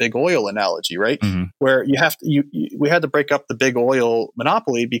oil, the big oil analogy, right? Where we had to break up the big oil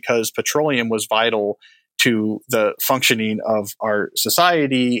monopoly because petroleum was vital to the functioning of our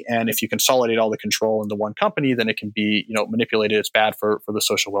society. And if you consolidate all the control into one company, then it can be, manipulated. It's bad for the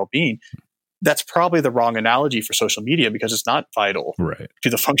social well-being. That's probably the wrong analogy for social media because it's not vital to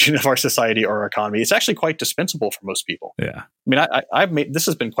the function of our society or our economy. It's actually quite dispensable for most people. Yeah. I've made, this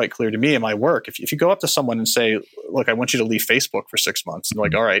has been quite clear to me in my work. If you go up to someone and say, look, I want you to leave Facebook for 6 months, and they're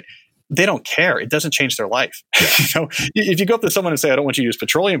like, all right, they don't care. It doesn't change their life. Yeah. If you go up to someone and say, I don't want you to use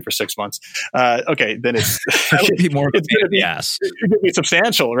petroleum for 6 months, okay, then that would be more of a pain in the ass. It's going to be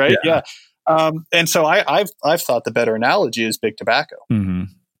substantial, right? Yeah. And so I've thought the better analogy is big tobacco.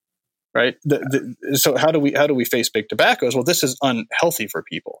 Right. So how do we face big tobacco? Well, this is unhealthy for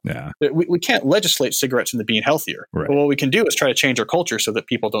people. Yeah. We can't legislate cigarettes into being healthier. Right. But what we can do is try to change our culture so that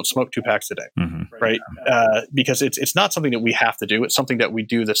people don't smoke 2 packs a day. Right. Because it's not something that we have to do. It's something that we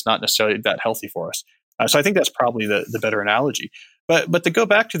do that's not necessarily that healthy for us. So I think that's probably the better analogy. But to go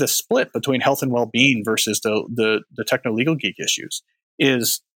back to the split between health and well-being versus the techno-legal geek issues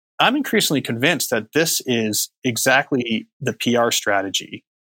is I'm increasingly convinced that this is exactly the PR strategy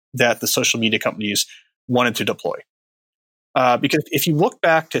that the social media companies wanted to deploy. Because if you look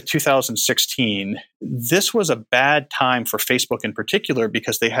back to 2016, this was a bad time for Facebook in particular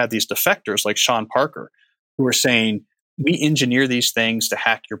because they had these defectors like Sean Parker who were saying, we engineer these things to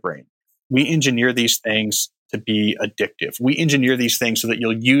hack your brain. We engineer these things to be addictive. We engineer these things so that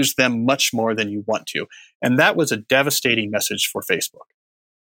you'll use them much more than you want to. And that was a devastating message for Facebook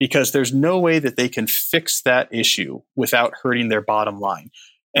because there's no way that they can fix that issue without hurting their bottom line.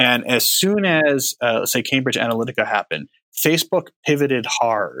 And as soon as, let's say, Cambridge Analytica happened, Facebook pivoted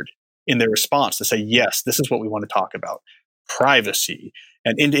hard in their response to say, yes, this is what we want to talk about. Privacy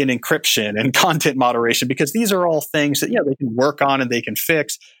and end-to-end encryption and content moderation, because these are all things that, they can work on and they can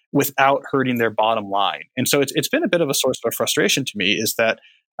fix without hurting their bottom line. And so it's been a bit of a source of frustration to me is that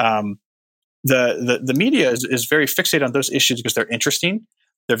the media is very fixated on those issues because they're interesting.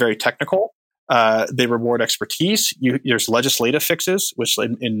 They're very technical. They reward expertise. There's legislative fixes, which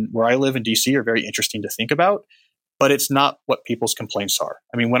in where I live in DC are very interesting to think about, but it's not what people's complaints are.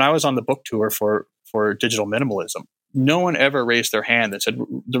 I mean, when I was on the book tour for digital minimalism, no one ever raised their hand that said,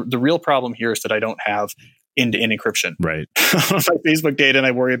 the real problem here is that I don't have end-to-end encryption. Right. My Facebook data and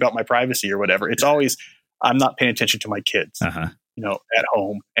I worry about my privacy or whatever. It's always, I'm not paying attention to my kids, at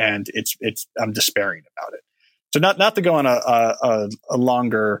home, and I'm despairing about it. So not to go on a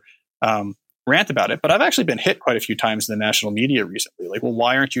longer, rant about it, but I've actually been hit quite a few times in the national media recently. Like, well,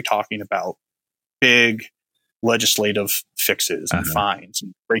 why aren't you talking about big legislative fixes and fines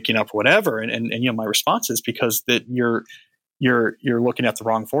and breaking up whatever? And my response is because that you're looking at the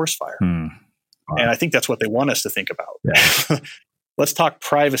wrong forest fire. Wow. And I think that's what they want us to think about. Yeah. Let's talk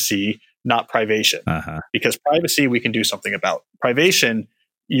privacy, not privation, because privacy we can do something about. Privation,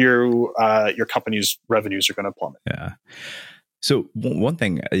 your company's revenues are going to plummet. Yeah. So one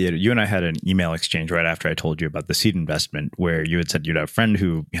thing, you and I had an email exchange right after I told you about the seed investment, where you had said you'd have a friend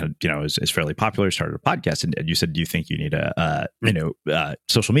who is fairly popular, started a podcast, and you said, "Do you think you need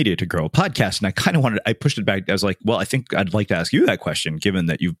social media to grow a podcast?" And I kind of I pushed it back. I was like, "Well, I think I'd like to ask you that question, given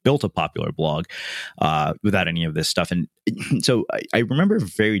that you've built a popular blog without any of this stuff." And so I remember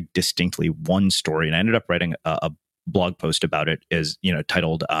very distinctly one story, and I ended up writing a blog post about it is,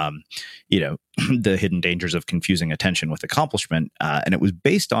 titled, The Hidden Dangers of Confusing Attention with Accomplishment. And it was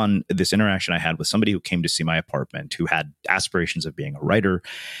based on this interaction I had with somebody who came to see my apartment who had aspirations of being a writer.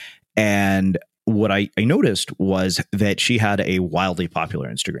 And what I noticed was that she had a wildly popular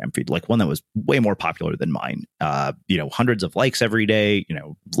Instagram feed, like one that was way more popular than mine. Hundreds of likes every day,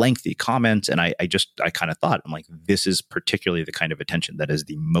 lengthy comments. And I kind of thought, I'm like, this is particularly the kind of attention that is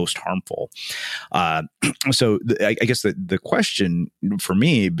the most harmful. So I guess the question for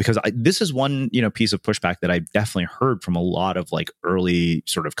me, because this is one, piece of pushback that I've definitely heard from a lot of like early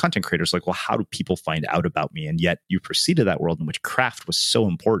sort of content creators, like, well, how do people find out about me? And yet you preceded that world in which craft was so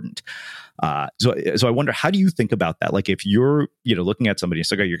important. So I wonder, how do you think about that? Like, if you're, looking at somebody,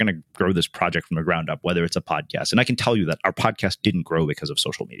 it's like, oh, you're going to grow this project from the ground up, whether it's a podcast. And I can tell you that our podcast didn't grow because of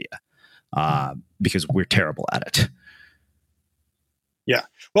social media, because we're terrible at it. Yeah.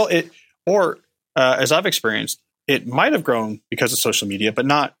 Well, as I've experienced, it might have grown because of social media, but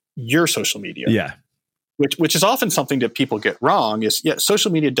not your social media. Yeah. Which is often something that people get wrong is,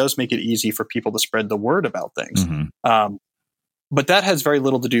 social media does make it easy for people to spread the word about things. Mm-hmm. But that has very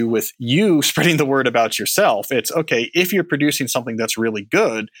little to do with you spreading the word about yourself. It's okay, if you're producing something that's really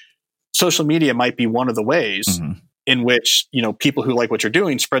good, social media might be one of the ways mm-hmm. in which, people who like what you're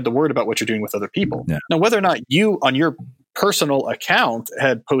doing spread the word about what you're doing with other people. Yeah. Now, whether or not you on your personal account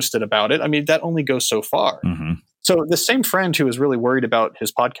had posted about it, I mean, that only goes so far. Mm-hmm. So the same friend who was really worried about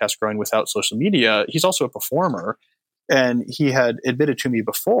his podcast growing without social media, he's also a performer. And he had admitted to me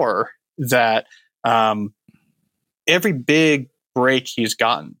before that every big break he's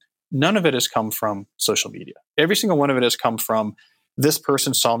gotten, none of it has come from social media. Every single one of it has come from, this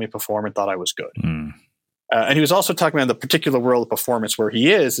person saw me perform and thought I was good. Mm. And he was also talking about the particular world of performance where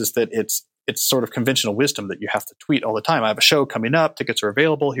he is that it's sort of conventional wisdom that you have to tweet all the time. I have a show coming up, tickets are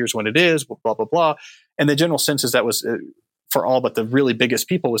available, here's when it is, blah, blah, blah. And the general sense is that was, for all but the really biggest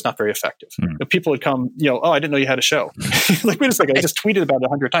people, was not very effective. Mm. People would come, oh, I didn't know you had a show. Like, wait a second, I just tweeted about it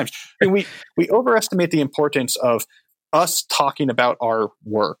 100 times. And we overestimate the importance of us talking about our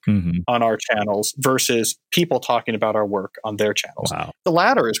work mm-hmm. on our channels versus people talking about our work on their channels. Wow. The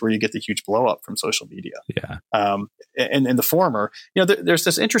latter is where you get the huge blow up from social media. Yeah. And the former, there's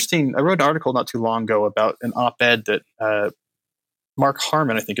this interesting, I wrote an article not too long ago about an op-ed that Mark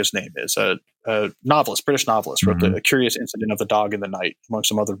Harmon, I think his name is, a novelist, British novelist, wrote mm-hmm. A Curious Incident of the Dog in the Night, among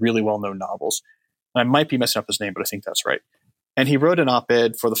some other really well-known novels. And I might be messing up his name, but I think that's right. And he wrote an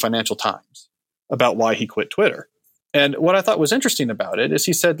op-ed for the Financial Times about why he quit Twitter. And what I thought was interesting about it is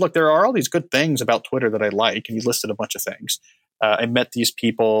he said, look, there are all these good things about Twitter that I like. And he listed a bunch of things. I met these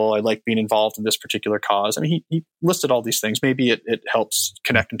people. I like being involved in this particular cause. I mean, he listed all these things. Maybe it helps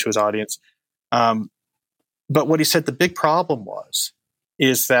connect him to his audience. But what he said the big problem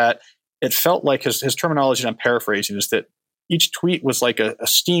is that it felt like his terminology, and I'm paraphrasing, is that each tweet was like a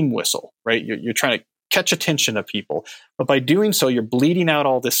steam whistle, right? You're trying to catch attention of people. But by doing so, you're bleeding out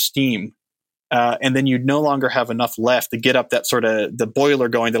all this steam. And then you no longer have enough left to get up that sort of the boiler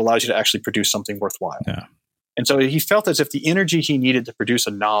going that allows you to actually produce something worthwhile. Yeah. And so he felt as if the energy he needed to produce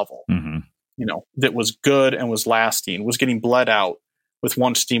a novel, mm-hmm. That was good and was lasting, was getting bled out with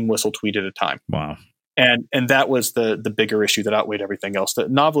one steam whistle tweet at a time. Wow. And that was the bigger issue that outweighed everything else. The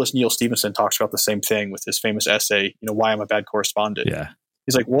novelist Neil Stephenson talks about the same thing with his famous essay, Why I'm a Bad Correspondent. Yeah.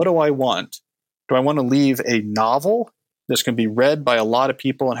 He's like, what do I want? Do I want to leave a novel that's going to be read by a lot of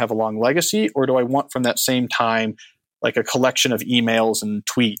people and have a long legacy? Or do I want from that same time, like a collection of emails and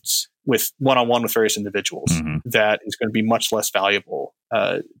tweets with one-on-one with various individuals mm-hmm. that is going to be much less valuable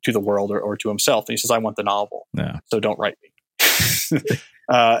to the world or to himself? And he says, I want the novel. Yeah. So don't write me.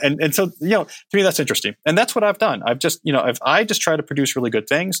 And so, to me, that's interesting. And that's what I've done. I've just, I just try to produce really good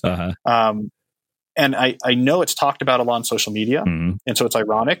things. Uh-huh. And I know it's talked about a lot on social media. Mm-hmm. And so it's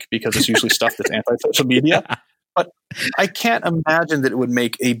ironic because it's usually stuff that's anti-social media. But I can't imagine that it would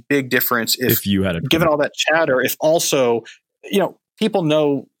make a big difference if you had given all that chatter, if also, people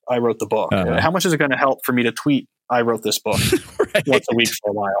know I wrote the book. Uh-huh. How much is it going to help for me to tweet, I wrote this book right. once a week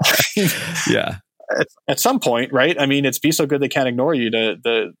for a while? Yeah. At some point, right? I mean, it's be so good they can't ignore you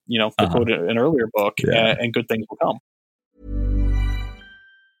to quote an earlier book and good things will come.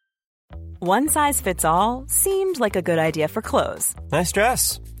 One size fits all seemed like a good idea for clothes. Nice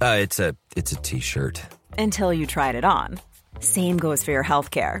dress. It's a t-shirt. Until you tried it on. Same goes for your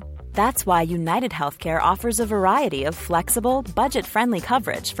healthcare. That's why United Healthcare offers a variety of flexible, budget-friendly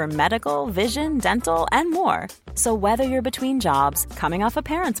coverage for medical, vision, dental, and more. So whether you're between jobs, coming off a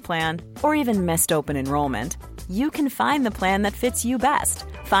parent's plan, or even missed open enrollment, you can find the plan that fits you best.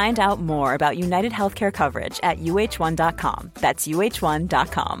 Find out more about United Healthcare coverage at UH1.com. That's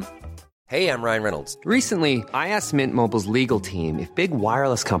UH1.com. Hey, I'm Ryan Reynolds. Recently, I asked Mint Mobile's legal team if big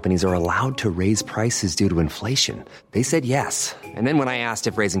wireless companies are allowed to raise prices due to inflation. They said yes. And then when I asked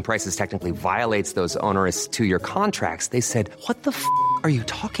if raising prices technically violates those onerous 2-year contracts, they said, "What the f*** are you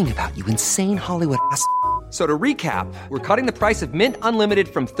talking about, you insane Hollywood ass?" So to recap, we're cutting the price of Mint Unlimited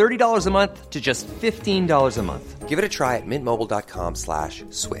from $30 a month to just $15 a month. Give it a try at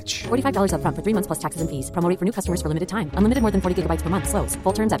mintmobile.com/switch. $45 up front for 3 months plus taxes and fees. Promo rate for new customers for limited time. Unlimited more than 40 gigabytes per month. Slows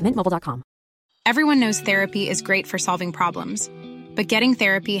full terms at mintmobile.com. Everyone knows therapy is great for solving problems, but getting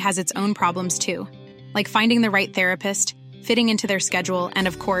therapy has its own problems too, like finding the right therapist, fitting into their schedule, and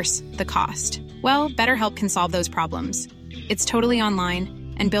of course, the cost. Well, BetterHelp can solve those problems. It's totally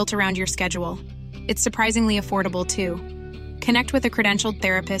online and built around your schedule. It's surprisingly affordable too. Connect with a credentialed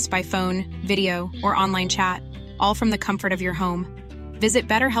therapist by phone, video, or online chat, all from the comfort of your home. Visit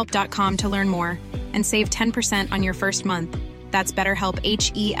BetterHelp.com to learn more and save 10% on your first month. That's BetterHelp,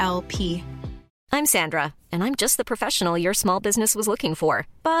 H-E-L-P. I'm Sandra, and I'm just the professional your small business was looking for.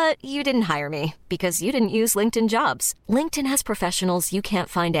 But you didn't hire me because you didn't use LinkedIn Jobs. LinkedIn has professionals you can't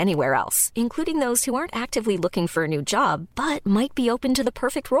find anywhere else, including those who aren't actively looking for a new job, but might be open to the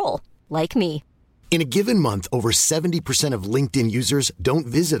perfect role, like me. In a given month, over 70% of LinkedIn users don't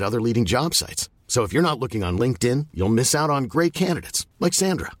visit other leading job sites. So if you're not looking on LinkedIn, you'll miss out on great candidates like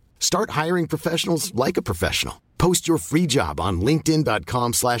Sandra. Start hiring professionals like a professional. Post your free job on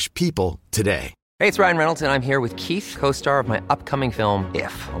linkedin.com/people today. Hey, it's Ryan Reynolds, and I'm here with Keith, co-star of my upcoming film,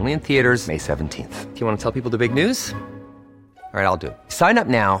 If, only in theaters May 17th. Do you want to tell people the big news? All right, I'll do it. Sign up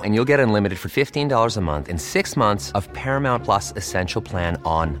now and you'll get unlimited for $15 a month and 6 months of Paramount Plus Essential Plan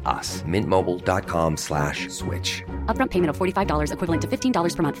on us. MintMobile.com/switch. Upfront payment of $45 equivalent to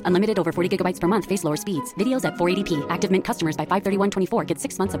 $15 per month. Unlimited over 40 gigabytes per month. Face lower speeds. Videos at 480p. Active Mint customers by 531.24 get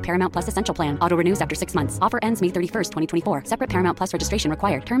 6 months of Paramount Plus Essential Plan. Auto renews after 6 months. Offer ends May 31st, 2024. Separate Paramount Plus registration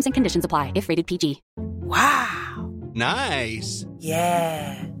required. Terms and conditions apply if rated PG. Wow. Nice.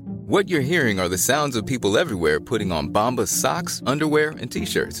 Yeah. What you're hearing are the sounds of people everywhere putting on Bombas socks, underwear, and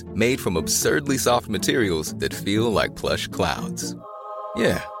T-shirts made from absurdly soft materials that feel like plush clouds.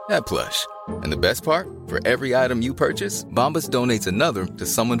 Yeah, that plush. And the best part? For every item you purchase, Bombas donates another to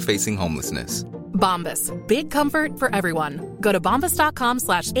someone facing homelessness. Bombas. Big comfort for everyone. Go to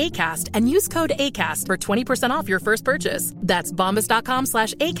bombas.com/ACAST and use code ACAST for 20% off your first purchase. That's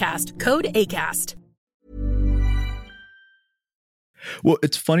bombas.com/ACAST. Code ACAST. Well,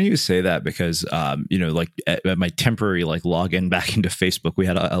 it's funny you say that because, like at my temporary login back into Facebook, we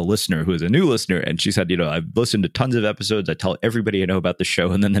had a listener who is a new listener, and she said, I've listened to tons of episodes. I tell everybody I know about the show.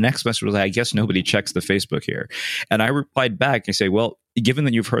 And then the next message was, I guess nobody checks the Facebook here. And I replied back and say, well, given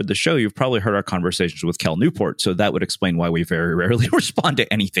that you've heard the show, you've probably heard our conversations with Cal Newport. So that would explain why we very rarely respond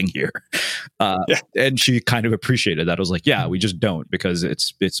to anything here. And she kind of appreciated that. I was like, yeah, we just don't, because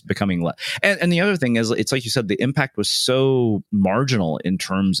it's becoming less. And the other thing is, it's like you said, the impact was so marginal in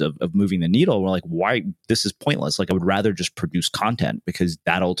terms of moving the needle. We're like, why? This is pointless. Like, I would rather just produce content, because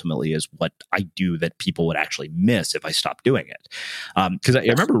that ultimately is what I do that people would actually miss if I stopped doing it. Because I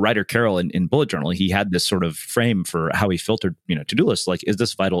remember Ryder Carroll in Bullet Journal, he had this sort of frame for how he filtered, to-do lists. Like, is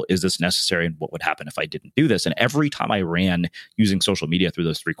this vital? Is this necessary? And what would happen if I didn't do this? And every time I ran using social media through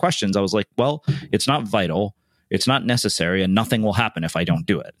those 3 questions, I was like, well, it's not vital, it's not necessary, and nothing will happen if I don't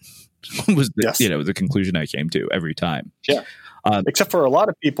do it. Was the conclusion I came to every time. Yeah. Except for a lot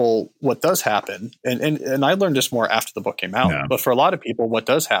of people, what does happen, and I learned this more after the book came out, but for a lot of people, what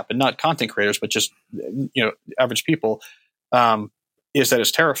does happen, not content creators, but just, average people, is that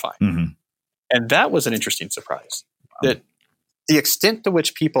it's terrifying. Mm-hmm. And that was an interesting surprise. That the extent to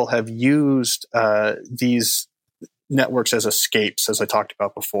which people have used these networks as escapes, as I talked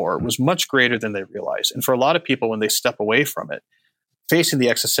about before, was much greater than they realized. And for a lot of people, when they step away from it, facing the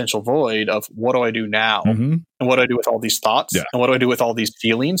existential void of what do I do now? Mm-hmm. And what do I do with all these thoughts? Yeah. And what do I do with all these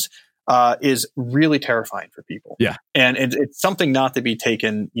feelings? Is really terrifying for people. Yeah. And it's something not to be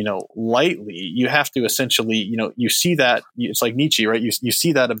taken, lightly. You have to essentially, you see that, it's like Nietzsche, right? You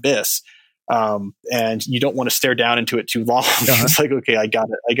see that abyss. And you don't want to stare down into it too long. Uh-huh. It's like, okay, I got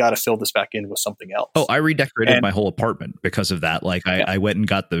to fill this back in with something else. Oh, I redecorated my whole apartment because of that. Like I went and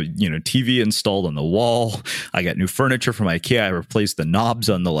got the, TV installed on the wall. I got new furniture from IKEA. I replaced the knobs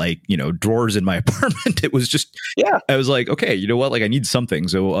on the drawers in my apartment. It was just, I was like, okay, you know what? Like, I need something.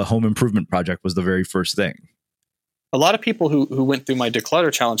 So a home improvement project was the very first thing. A lot of people who went through my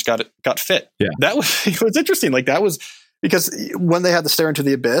declutter challenge got fit. Yeah. That was, it was interesting. Like, that was, because when they had to stare into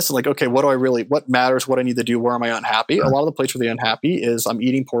the abyss, like, okay, what matters, what I need to do, where am I unhappy? A lot of the place where they're unhappy is I'm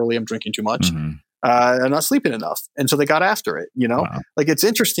eating poorly, I'm drinking too much. Mm-hmm. I'm not sleeping enough. And so they got after it, Wow. Like, it's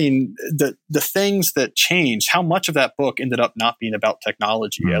interesting that the things that changed, how much of that book ended up not being about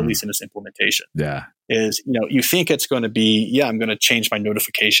technology, at least in its implementation. Yeah. Is, you think it's going to be, I'm going to change my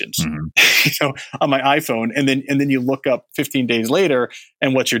notifications, on my iPhone. And then you look up 15 days later,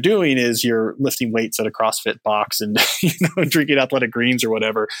 and what you're doing is you're lifting weights at a CrossFit box and, drinking athletic greens or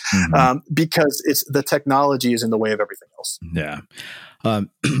whatever, because the technology is in the way of everything else. Yeah.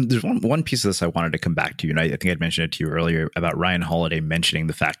 There's one piece of this I wanted to come back to, and I think I'd mentioned it to you earlier about Ryan Holiday mentioning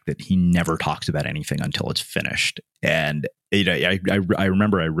the fact that he never talks about anything until it's finished. And I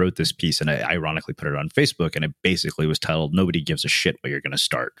remember I wrote this piece and I ironically put it on Facebook, and it basically was titled, "Nobody gives a shit what you're going to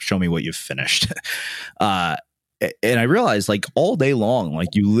start. Show me what you've finished." And I realized, like, all day long, like,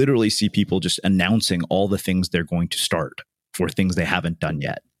 you literally see people just announcing all the things they're going to start for things they haven't done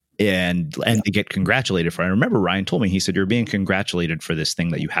yet. And they get congratulated for it. I remember Ryan told me, he said, "You're being congratulated for this thing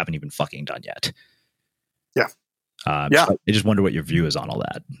that you haven't even fucking done yet." Yeah. So I just wonder what your view is on all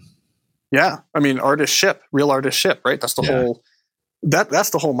that. Yeah. I mean, real artists ship, right? That's the whole, that's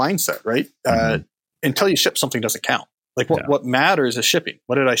the whole mindset, right? Until you ship, something doesn't count. Like, what matters is shipping.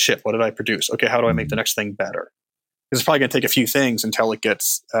 What did I ship? What did I produce? Okay. How do I make the next thing better? Because it's probably going to take a few things until it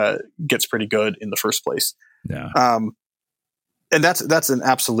gets pretty good in the first place. Yeah. And that's an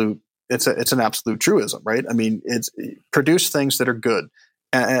absolute, it's an absolute truism, right? I mean, it's produce things that are good.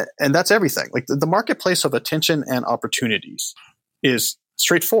 And that's everything. Like, the marketplace of attention and opportunities is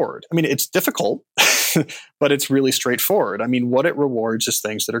straightforward. I mean, it's difficult, but it's really straightforward. I mean, what it rewards is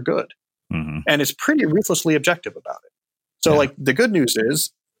things that are good. And it's pretty ruthlessly objective about it. So like, the good news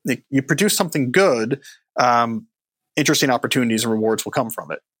is, like, you produce something good, interesting opportunities and rewards will come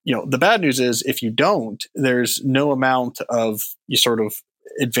from it. The bad news is, if you don't, there's no amount of you sort of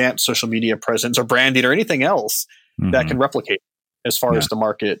advanced social media presence or branding or anything else that can replicate as far as the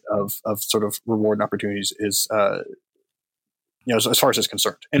market of sort of reward and opportunities is, as far as it's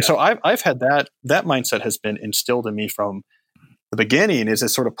concerned. And so I've had that mindset has been instilled in me from the beginning, is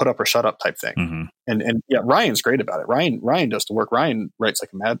this sort of put up or shut up type thing. And Ryan's great about it. Ryan does the work. Ryan writes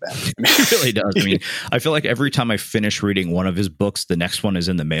like a madman. I mean, he really does. I mean, I feel like every time I finish reading one of his books, the next one is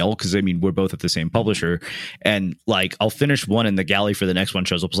in the mail. Cause I mean, we're both at the same publisher, and like, I'll finish one and the galley for the next one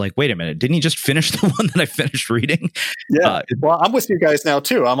shows up. It's like, wait a minute, didn't he just finish the one that I finished reading? Yeah. Well, I'm with you guys now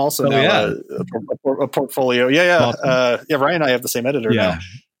too. I'm also now a portfolio. Awesome. Ryan and I have the same editor now.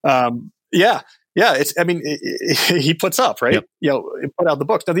 Yeah, it's. I mean, he puts up, right? Yep. Put out the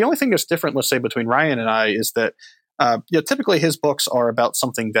books. Now, the only thing that's different, let's say, between Ryan and I is that, typically his books are about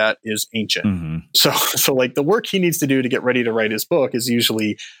something that is ancient. So like, the work he needs to do to get ready to write his book is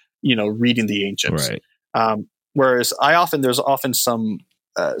usually, reading the ancients. Right. Whereas there's often some.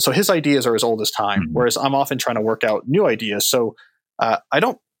 So his ideas are as old as time. Whereas I'm often trying to work out new ideas. So I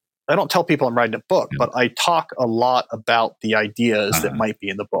don't tell people I'm writing a book, but I talk a lot about the ideas that might be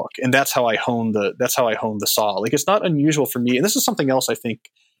in the book, and that's how I hone the saw. Like, it's not unusual for me, and this is something else I think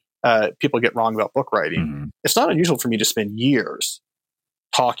people get wrong about book writing. It's not unusual for me to spend years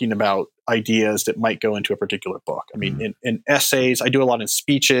talking about ideas that might go into a particular book. I mean, in essays, I do a lot in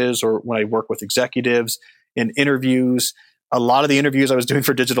speeches, or when I work with executives, in interviews. A lot of the interviews I was doing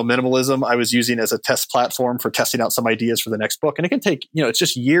for Digital Minimalism, I was using as a test platform for testing out some ideas for the next book. And it can take, it's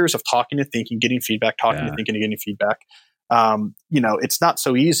just years of talking and thinking, getting feedback, talking and thinking and getting feedback. It's not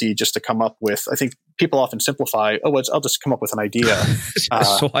so easy just to come up with, I think people often simplify, I'll just come up with an idea.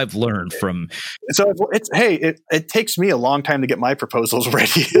 So I've learned from. So it takes me a long time to get my proposals ready.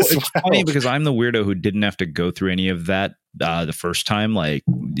 It's funny because I'm the weirdo who didn't have to go through any of that the first time. Like,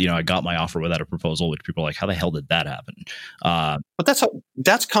 I got my offer without a proposal, which people are like, how the hell did that happen? But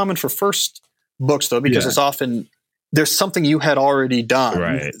that's common for first books, though, because it's often there's something you had already done,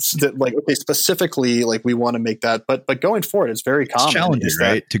 right? That, like, okay, specifically, like, we want to make that, but going forward, it's very common. It's challenging,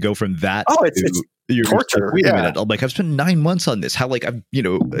 right? To go from that. It's torture. Like, wait a minute. I'm like, I've spent 9 months on this. How, like, I thought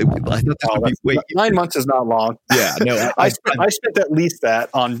this would be, wait, 9 months is not long. Yeah, no, I spent at least that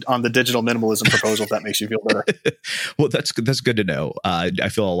on the Digital Minimalism proposal. If that makes you feel better. Well, that's good to know. I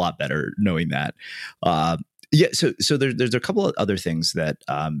feel a lot better knowing that. So there's a couple of other things that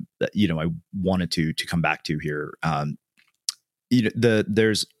I wanted to come back to here.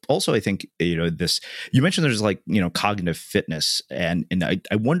 There's also, I think, this, you mentioned there's like, cognitive fitness, and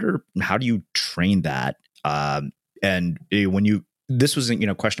I wonder, how do you train that? And when this was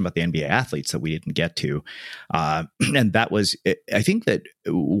a question about the NBA athletes that we didn't get to. And that was, I think that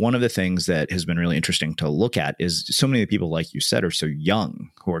one of the things that has been really interesting to look at is so many of the people, like you said, are so young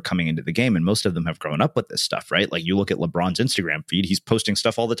who are coming into the game, and most of them have grown up with this stuff, right? Like, you look at LeBron's Instagram feed, he's posting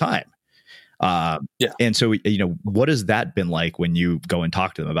stuff all the time. And so, what has that been like when you go and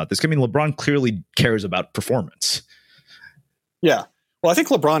talk to them about this? I mean, LeBron clearly cares about performance. Yeah. Well, I think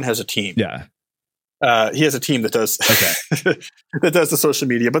LeBron has a team. Yeah. He has a team that does that does the social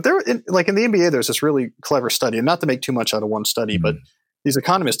media. But in the NBA, there's this really clever study, and not to make too much out of one study, but these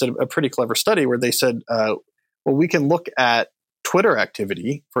economists did a pretty clever study where they said, well, we can look at Twitter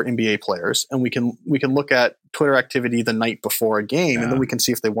activity for NBA players, and we can look at Twitter activity the night before a game, and then we can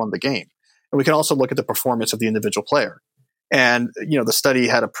see if they won the game. And we can also look at the performance of the individual player. And the study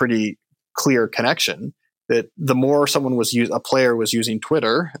had a pretty clear connection that the more a player was using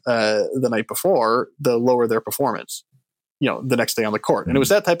Twitter the night before, the lower their performance, the next day on the court. And it was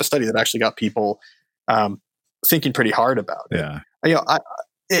that type of study that actually got people thinking pretty hard about it. Yeah.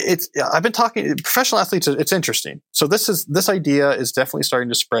 I've been talking professional athletes. It's interesting. So this idea is definitely starting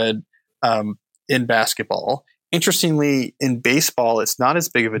to spread in basketball. Interestingly, in baseball, it's not as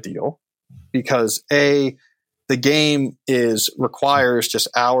big of a deal because the game requires just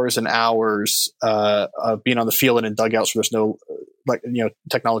hours and hours of being on the field and in dugouts where there's no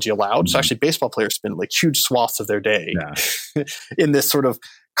technology allowed. So actually, baseball players spend huge swaths of their day in this sort of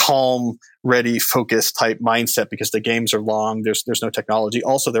calm, ready, focused type mindset because the games are long. There's no technology.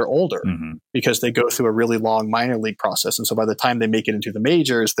 Also, they're older because they go through a really long minor league process, and so by the time they make it into the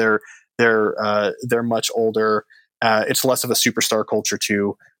majors, they're much older. It's less of a superstar culture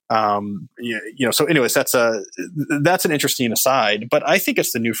too. So anyways, that's an interesting aside, but I think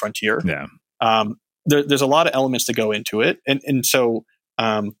it's the new frontier. Yeah. There's a lot of elements that go into it. And so,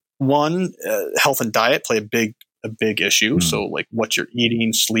 one, health and diet play a big issue. So what you're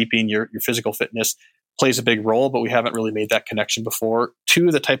eating, sleeping, your physical fitness plays a big role, but we haven't really made that connection before.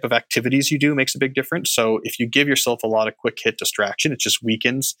 Two, the type of activities you do makes a big difference. So if you give yourself a lot of quick hit distraction, it just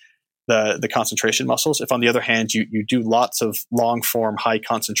weakens the concentration muscles. If on the other hand, you do lots of long form, high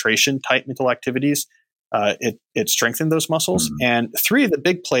concentration type mental activities, it strengthens those muscles. And three, the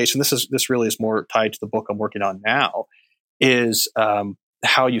big place, and this really is more tied to the book I'm working on now, is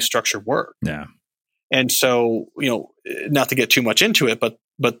how you structure work. Yeah. And so, not to get too much into it,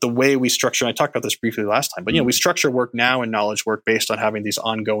 but the way we structure, and I talked about this briefly last time, but we structure work now in knowledge work based on having these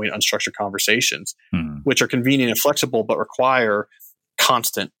ongoing unstructured conversations, which are convenient and flexible, but require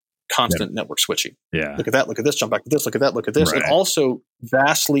constant network switching. Yeah. Look at that. Look at this. Jump back to this. Look at that. Look at this. Right. It also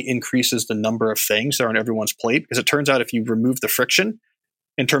vastly increases the number of things that are on everyone's plate because it turns out if you remove the friction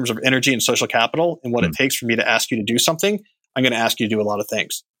in terms of energy and social capital and what it takes for me to ask you to do something, I'm going to ask you to do a lot of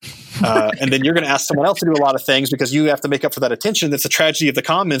things. And then you're going to ask someone else to do a lot of things because you have to make up for that attention. That's the tragedy of the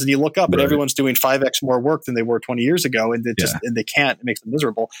commons. And you look up and everyone's doing 5x more work than they were 20 years ago. And and they can't. It makes them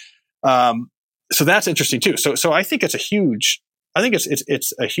miserable. So that's interesting too. So I think it's a huge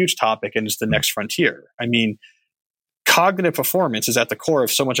topic and it's the next frontier. I mean, cognitive performance is at the core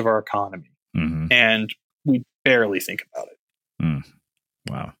of so much of our economy and we barely think about it.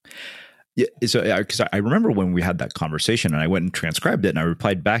 Wow. Yeah, so because I remember when we had that conversation and I went and transcribed it and I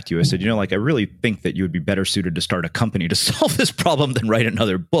replied back to you, I said, I really think that you would be better suited to start a company to solve this problem than write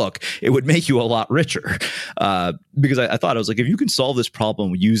another book. It would make you a lot richer. Because I thought, I was like, if you can solve this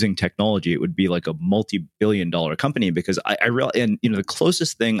problem using technology, it would be like a multi-billion-dollar company because I realized, and the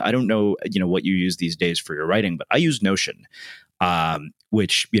closest thing, I don't know, what you use these days for your writing, but I use Notion.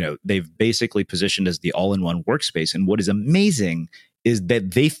 Which, they've basically positioned as the all-in-one workspace. And what is amazing is that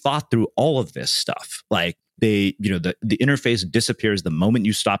they thought through all of this stuff. Like the interface disappears the moment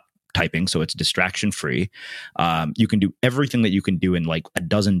you stop typing, so it's distraction free. You can do everything that you can do in like a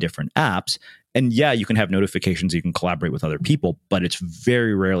dozen different apps. And yeah, you can have notifications, you can collaborate with other people, but it's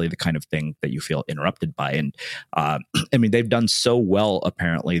very rarely the kind of thing that you feel interrupted by. And they've done so well,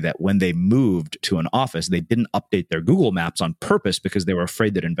 apparently, that when they moved to an office, they didn't update their Google Maps on purpose because they were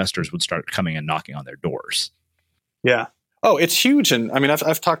afraid that investors would start coming and knocking on their doors. Yeah. Oh, it's huge. And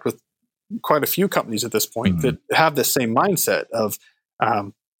I've talked with quite a few companies at this point that have this same mindset of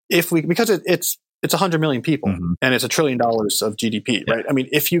because it's 100 million people and it's $1 trillion of GDP, right? I mean,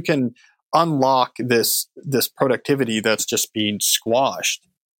 if you can unlock this productivity that's just being squashed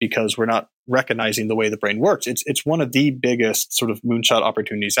because we're not recognizing the way the brain works, it's one of the biggest sort of moonshot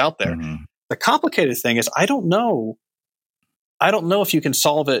opportunities out there. The complicated thing is I don't know if you can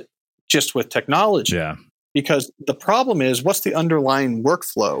solve it just with technology. Yeah. Because the problem is, what's the underlying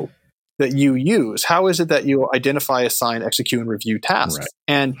workflow that you use? How is it that you identify, assign, execute, and review tasks? Right.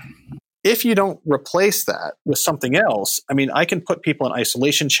 And if you don't replace that with something else, I can put people in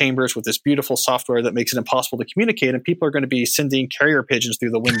isolation chambers with this beautiful software that makes it impossible to communicate, and people are going to be sending carrier pigeons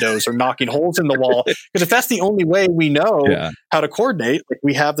through the windows or knocking holes in the wall. Because if that's the only way we know how to coordinate, like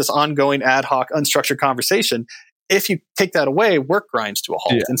we have this ongoing ad hoc, unstructured conversation, if you take that away, work grinds to a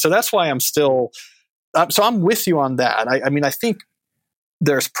halt. And so that's why I'm still, so I'm with you on that. I mean, I think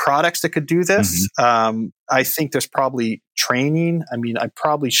there's products that could do this. I think there's probably training. I mean,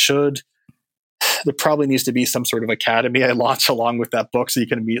 there probably needs to be some sort of academy I launch along with that book so you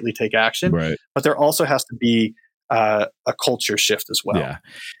can immediately take action. Right. But there also has to be a culture shift as well. Yeah.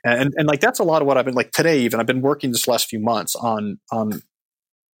 And like, that's a lot of what I've been like today, even I've been working this last few months on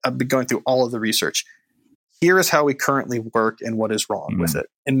I've been going through all of the research. Here is how we currently work and what is wrong with it.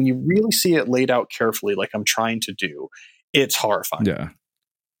 And when you really see it laid out carefully, like I'm trying to do, it's horrifying. Yeah.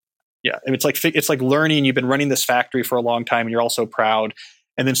 Yeah. And it's like learning, you've been running this factory for a long time and you're all so proud.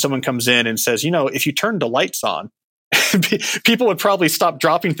 And then someone comes in and says, if you turned the lights on, people would probably stop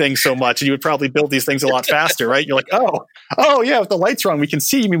dropping things so much and you would probably build these things a lot faster, right? You're like, oh yeah, if the lights are on, we can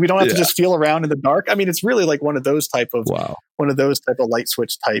see. I mean, we don't have to just feel around in the dark. I mean, it's really like one of those type of light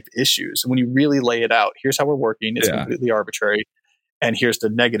switch type issues. And when you really lay it out, here's how we're working. It's completely arbitrary. And here's the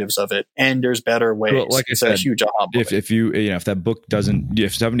negatives of it. And there's better ways. Well, like it's I said, a huge aha moment. If that book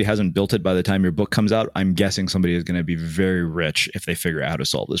if somebody hasn't built it by the time your book comes out, I'm guessing somebody is going to be very rich if they figure out how to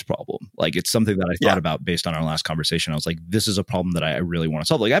solve this problem. Like, it's something that I thought about based on our last conversation. I was like, this is a problem that I really want to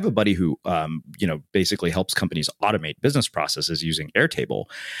solve. Like, I have a buddy who, basically helps companies automate business processes using Airtable.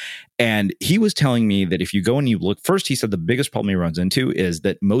 And he was telling me that if you go and you look, first, he said the biggest problem he runs into is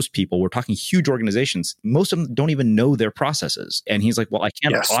that most people, we're talking huge organizations, most of them don't even know their processes. And he's like, well, I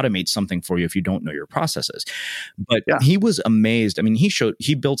can't automate something for you if you don't know your processes. But he was amazed. I mean,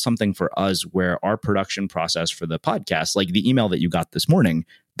 he built something for us where our production process for the podcast, like the email that you got this morning,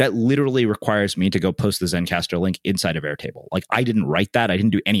 that literally requires me to go post the Zencastr link inside of Airtable. Like, I didn't write that. I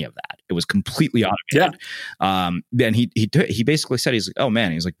didn't do any of that. It was completely automated. Then he basically said, he's like, oh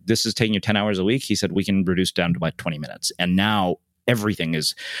man, he's like, this is taking you 10 hours a week. He said, we can reduce down to about 20 minutes. And now everything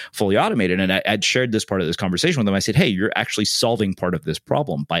is fully automated. And I'd shared this part of this conversation with them. I said, hey, you're actually solving part of this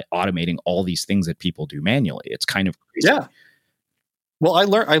problem by automating all these things that people do manually. It's kind of crazy. Yeah. Well, I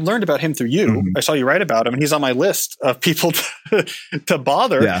learned about him through you. I saw you write about him, and he's on my list of people to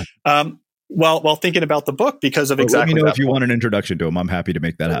bother. Yeah. While thinking about the book because of exactly. Let me know that if you point. want an introduction to him. I'm happy to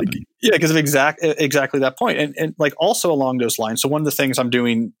make that happen. Yeah, because of exactly that point, and like also along those lines. So one of the things I'm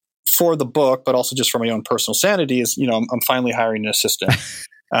doing for the book, but also just for my own personal sanity, is I'm finally hiring an assistant.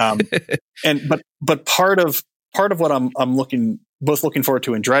 But part of what I'm looking forward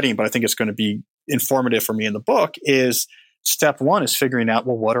to and dreading, but I think it's going to be informative for me in the book is. Step one is figuring out,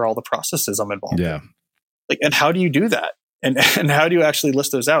 well, what are all the processes I'm involved in? Like, and how do you do that? And how do you actually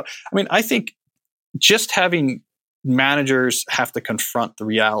list those out? I mean, I think just having managers have to confront the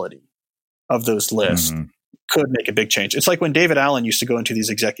reality of those lists could make a big change. It's like when David Allen used to go into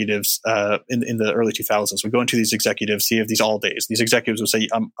these executives in the early 2000s. We go into these executives, he have these all days. These executives would say,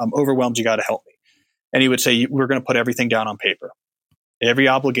 I'm overwhelmed, you got to help me. And he would say, we're going to put everything down on paper. Every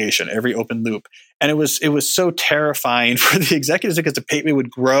obligation, every open loop. And it was so terrifying for the executives because it would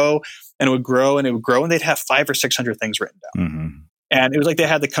grow and it would grow and it would grow and they'd have 500 or 600 things written down. And it was like they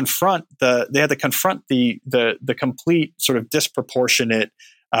had to confront the complete sort of disproportionate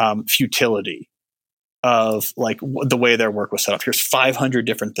futility of like the way their work was set up. Here's 500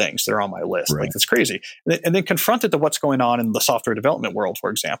 different things that are on my list. Like, that's crazy. And then confronted to what's going on in the software development world, for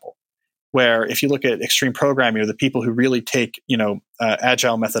example. Where if you look at extreme programming or the people who really take,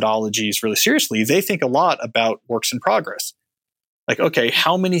 agile methodologies really seriously, they think a lot about works in progress. Like, okay,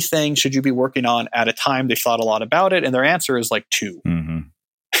 how many things should you be working on at a time? They've thought a lot about it. And their answer is like 2.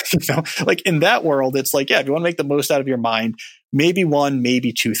 Like in that world, it's like, if you want to make the most out of your mind, maybe 1,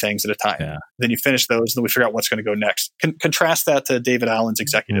 maybe 2 things at a time. Yeah. Then you finish those, and then we figure out what's going to go next. Contrast that to David Allen's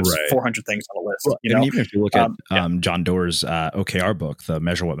executives, 400 things on a list. Well, and even if you look at John Doerr's OKR book, the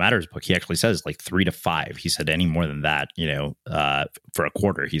Measure What Matters book, he actually says like 3 to 5. He said any more than that, for a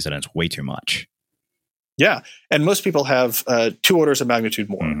quarter, he said it's way too much. Yeah. And most people have 2 orders of magnitude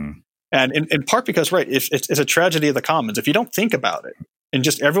more. And in part because, it's a tragedy of the commons. If you don't think about it, and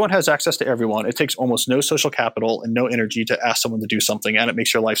just everyone has access to everyone, it takes almost no social capital and no energy to ask someone to do something, and it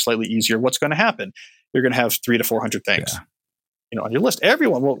makes your life slightly easier. What's going to happen? You're going to have 300 to 400 things. On your list.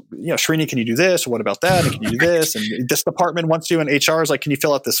 Everyone, well, Srini, can you do this? Or what about that? And can you do this? And this department wants you, and HR is like, can you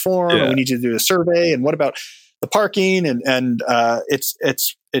fill out this form? And we need you to do a survey. And what about the parking? And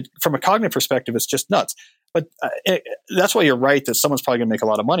it's from a cognitive perspective, it's just nuts. But that's why you're right that someone's probably going to make a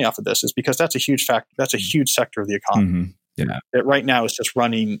lot of money off of this, is because that's a huge factor. That's a huge sector of the economy. That right now is just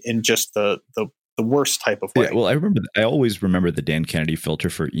running in just the worst type of way. Yeah, well, I always remember the Dan Kennedy filter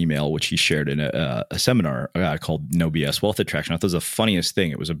for email, which he shared in a seminar called No BS Wealth Attraction. I thought it was the funniest thing.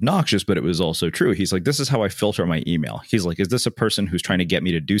 It was obnoxious, but it was also true. He's like, this is how I filter my email. He's like, is this a person who's trying to get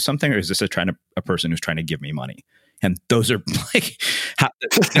me to do something, or is this a person who's trying to give me money? And those are like,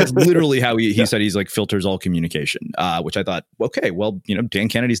 that's literally how he said he's like filters all communication, which I thought, okay, well, Dan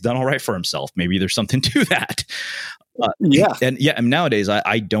Kennedy's done all right for himself. Maybe there's something to that. And nowadays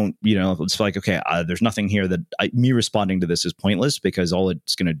I don't, it's like, okay, there's nothing here that me responding to this is pointless, because all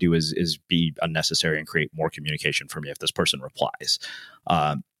it's going to do is be unnecessary and create more communication for me if this person replies.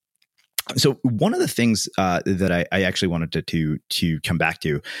 So one of the things that I actually wanted to come back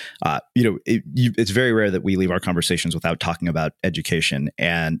to, it's very rare that we leave our conversations without talking about education,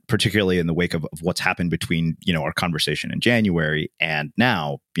 and particularly in the wake of what's happened between, our conversation in January and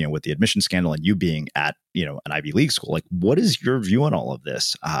now, with the admission scandal and you being at, an Ivy League school. Like, what is your view on all of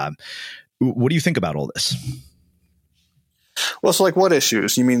this? What do you think about all this? Well, so like what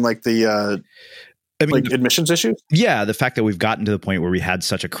issues? You mean like the admissions issues? Yeah, the fact that we've gotten to the point where we had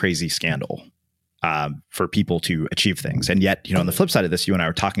such a crazy scandal for people to achieve things. And yet, on the flip side of this, you and I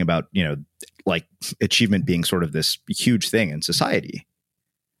were talking about, like achievement being sort of this huge thing in society.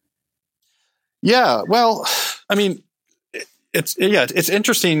 Yeah, well, I mean, it's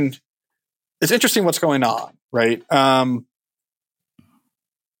interesting. It's interesting what's going on, right?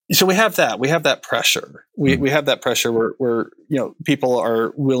 So we have that pressure. We have that pressure where people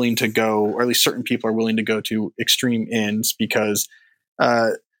are willing to go, or at least certain people are willing to go to extreme ends because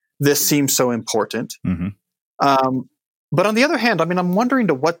this seems so important. Mm-hmm. But on the other hand, I mean, I'm wondering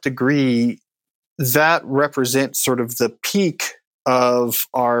to what degree that represents sort of the peak of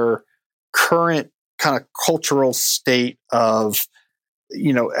our current kind of cultural state of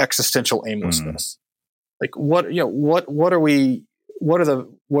existential aimlessness. Like what are we?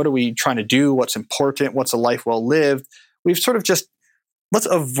 What are we trying to do? What's important? What's a life well lived? We've sort of just, let's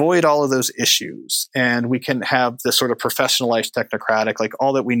avoid all of those issues, and we can have this sort of professionalized technocratic, like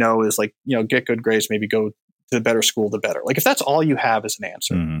all that we know is like, get good grades, maybe go to the better school, the better. Like if that's all you have as an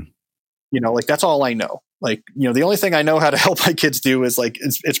answer, like that's all I know. Like, the only thing I know how to help my kids do is like,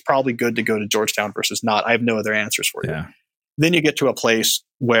 it's probably good to go to Georgetown versus not. I have no other answers for you. Then you get to a place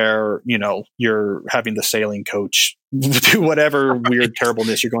where, you're having the sailing coach do whatever weird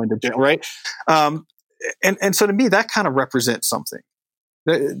terribleness you're going to do. Right. And so to me, that kind of represents something.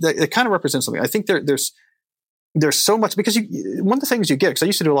 It kind of represents something. I think there's so much, because one of the things you get, because I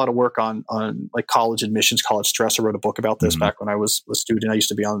used to do a lot of work on like college admissions, college stress. I wrote a book about this back when I was a student. I used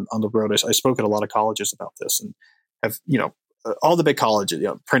to be on the road. I spoke at a lot of colleges about this, and have, all the big colleges,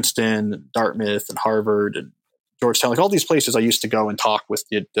 Princeton, Dartmouth, and Harvard, and Georgetown, like all these places I used to go and talk with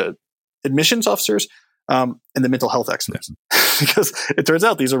the admissions officers and the mental health experts, because it turns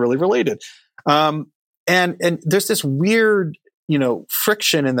out these are really related. And there's this weird,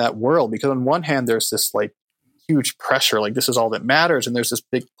 friction in that world, because on one hand, there's this like huge pressure, like this is all that matters. And there's this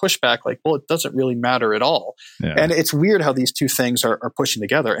big pushback, like, well, it doesn't really matter at all. Yeah. And it's weird how these two things are pushing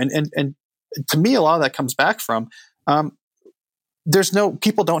together. And to me, a lot of that comes back from,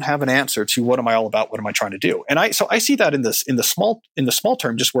 people don't have an answer to what am I all about? What am I trying to do? And I see that in the small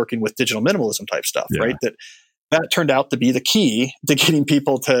term, just working with digital minimalism type stuff, right? That turned out to be the key to getting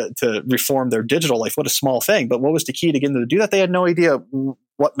people to reform their digital life. What a small thing, but what was the key to getting them to do that? They had no idea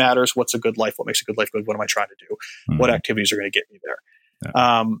what matters, what's a good life, what makes a good life good, what am I trying to do, what activities are going to get me there.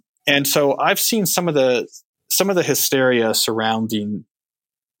 Yeah. And so I've seen some of the hysteria surrounding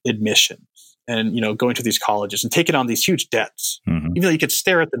admission. And, going to these colleges and taking on these huge debts, even though you could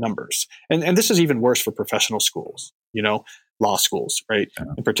stare at the numbers. And this is even worse for professional schools, law schools, right? Yeah.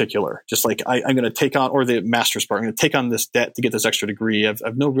 In particular, just like I'm going to take on, or the master's part, I'm going to take on this debt to get this extra degree.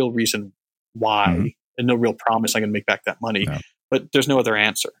 I've no real reason why and no real promise I'm going to make back that money, but there's no other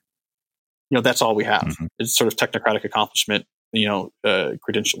answer. That's all we have. It's sort of technocratic accomplishment,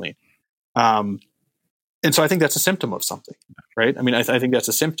 credentialing. And so I think that's a symptom of something, right? I mean, I think that's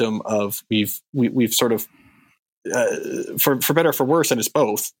a symptom of we've sort of, for better or for worse, and it's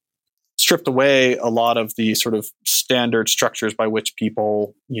both, stripped away a lot of the sort of standard structures by which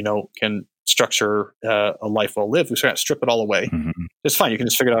people, can structure a life well lived. We sort of strip it all away. It's fine. You can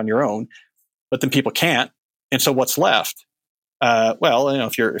just figure it out on your own, but then people can't. And so what's left?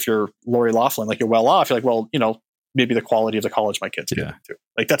 If you're Lori Loughlin, like you're well off, you're like, well, maybe the quality of the college my kids are going to.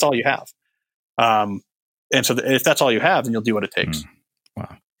 Like that's all you have. And so if that's all you have, then you'll do what it takes.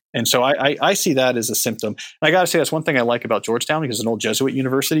 Wow. And so I see that as a symptom. And I got to say, that's one thing I like about Georgetown, because it's an old Jesuit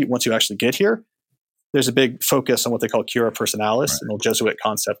university. Once you actually get here, there's a big focus on what they call cura personalis, an old Jesuit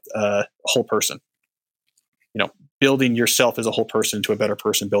concept, whole person. Building yourself as a whole person into a better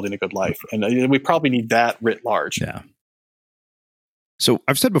person, building a good life. And we probably need that writ large. Yeah. So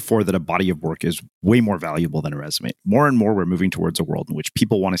I've said before that a body of work is way more valuable than a resume. More and more, we're moving towards a world in which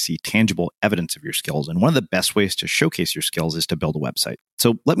people want to see tangible evidence of your skills. And one of the best ways to showcase your skills is to build a website.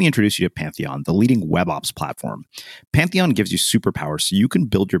 So let me introduce you to Pantheon, the leading web ops platform. Pantheon gives you superpowers so you can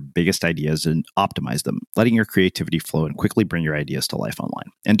build your biggest ideas and optimize them, letting your creativity flow and quickly bring your ideas to life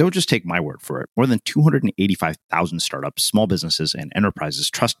online. And don't just take my word for it. More than 285,000 startups, small businesses, and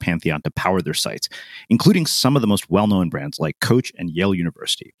enterprises trust Pantheon to power their sites, including some of the most well-known brands like Coach and Yale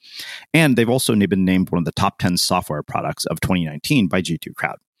University. And they've also been named one of the top 10 software products of 2019 by G2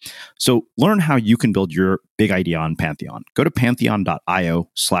 Crowd. So learn how you can build your big idea on Pantheon. Go to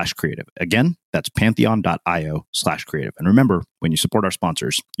pantheon.io/creative. Again, that's pantheon.io/creative. And remember, when you support our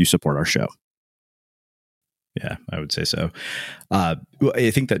sponsors, you support our show. Yeah, I would say so. I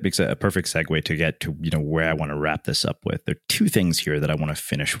think that makes a perfect segue to get to where I want to wrap this up with. There are two things here that I want to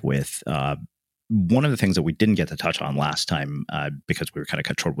finish with. One of the things that we didn't get to touch on last time because we were kind of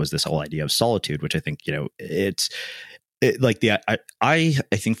cut short was this whole idea of solitude, which I think I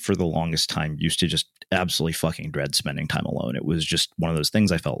think for the longest time used to just absolutely fucking dread spending time alone. It was just one of those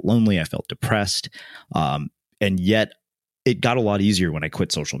things. I felt lonely. I felt depressed. And yet it got a lot easier when I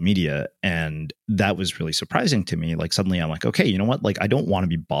quit social media. And that was really surprising to me. Like suddenly I'm like, okay, you know what? Like I don't want to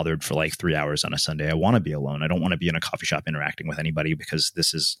be bothered for like 3 hours on a Sunday. I want to be alone. I don't want to be in a coffee shop interacting with anybody because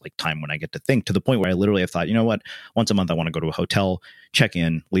this is like time when I get to think, to the point where I literally have thought, you know what? Once a month, I want to go to a hotel, check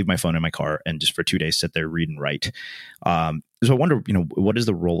in, leave my phone in my car, and just for 2 days sit there, read and write. So I wonder, what is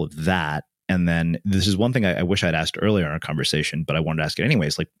the role of that? And then this is one thing I wish I'd asked earlier in our conversation, but I wanted to ask it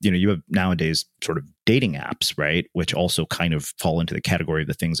anyways. Like, you have nowadays sort of dating apps, right? Which also kind of fall into the category of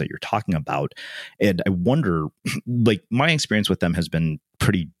the things that you're talking about. And I wonder, like, my experience with them has been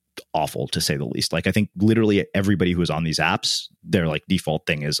pretty awful, to say the least. Like, I think literally everybody who is on these apps, their like default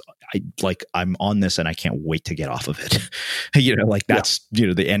thing is, I'm on this and I can't wait to get off of it. That's,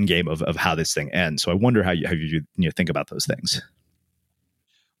 the end game of how this thing ends. So I wonder how you think about those things.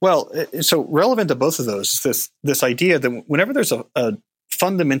 Well, so relevant to both of those is this idea that whenever there's a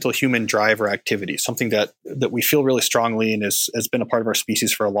fundamental human drive or activity, something that we feel really strongly and has been a part of our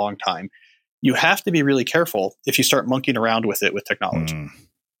species for a long time, you have to be really careful if you start monkeying around with it with technology,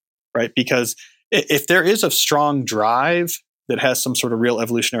 right? Because if there is a strong drive that has some sort of real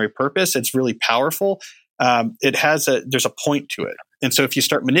evolutionary purpose, it's really powerful. There's a point to it. And so if you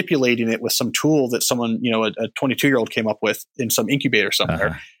start manipulating it with some tool that someone, a 22-year-old came up with in some incubator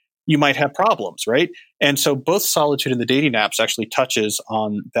somewhere, you might have problems, right? And so both solitude and the dating apps actually touches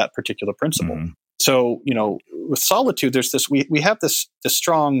on that particular principle. Mm-hmm. So, with solitude, there's this, we have this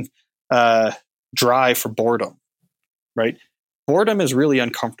strong drive for boredom, right? Boredom is really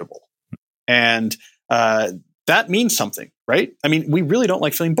uncomfortable. And that means something, right? I mean, we really don't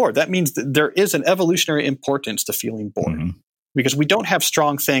like feeling bored. That means that there is an evolutionary importance to feeling bored. Mm-hmm. Because we don't have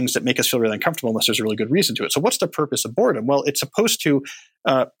strong things that make us feel really uncomfortable unless there's a really good reason to it. So what's the purpose of boredom? Well, it's supposed to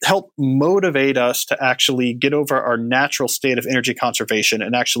help motivate us to actually get over our natural state of energy conservation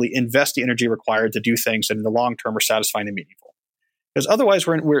and actually invest the energy required to do things that in the long term are satisfying and meaningful. Because otherwise,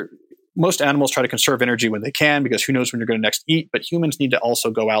 most animals try to conserve energy when they can, because who knows when you're going to next eat. But humans need to also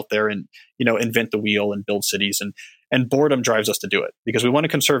go out there and invent the wheel and build cities. And boredom drives us to do it because we want to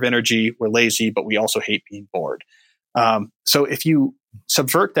conserve energy. We're lazy, but we also hate being bored. So if you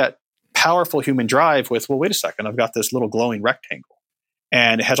subvert that powerful human drive with, well, wait a second, I've got this little glowing rectangle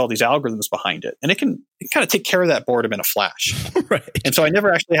and it has all these algorithms behind it, and it can kind of take care of that boredom in a flash. Right. And so I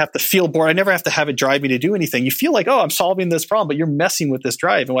never actually have to feel bored. I never have to have it drive me to do anything. You feel like, oh, I'm solving this problem, but you're messing with this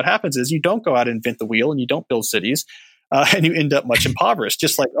drive. And what happens is you don't go out and invent the wheel and you don't build cities. And you end up much impoverished.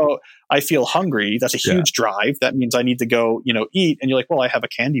 Just like, oh, I feel hungry. That's a huge drive. That means I need to go, eat. And you're like, well, I have a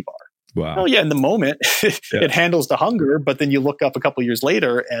candy bar. Wow. Well, yeah, in the moment, it handles the hunger, but then you look up a couple of years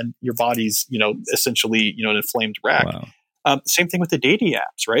later and your body's, essentially, an inflamed wreck. Wow. Same thing with the dating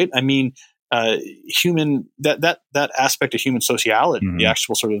apps, right? I mean, that aspect of human sociality, the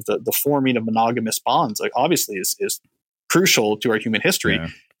actual sort of the forming of monogamous bonds, like obviously is crucial to our human history. Yeah.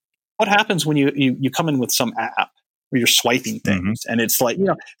 What happens when you come in with some app where you're swiping things and it's like,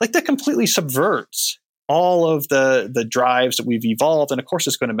 like that completely subverts all of the drives that we've evolved, and of course,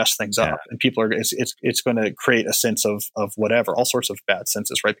 it's going to mess things up. And people it's going to create a sense of whatever, all sorts of bad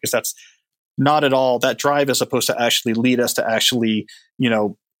senses, right? Because that's not at all, that drive is supposed to actually lead us to actually,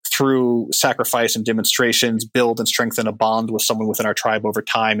 through sacrifice and demonstrations, build and strengthen a bond with someone within our tribe over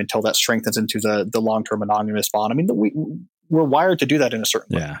time until that strengthens into the long-term monogamous bond. I mean, we're wired to do that in a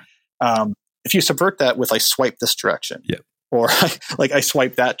certain way. If you subvert that with, I swipe this direction, or like I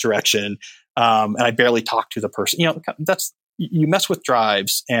swipe that direction, and I barely talk to the person, you mess with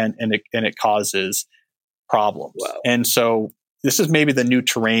drives and it causes problems. Wow. And so this is maybe the new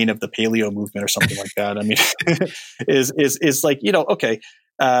terrain of the paleo movement or something like that. I mean, is like, okay,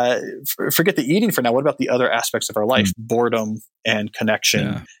 forget the eating for now. What about the other aspects of our life? Boredom and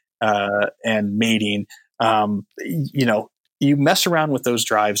connection, and mating. You mess around with those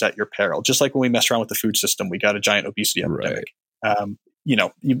drives at your peril. Just like when we mess around with the food system, we got a giant obesity epidemic.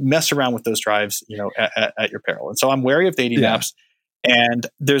 You mess around with those drives, at your peril. And so I'm wary of dating apps. And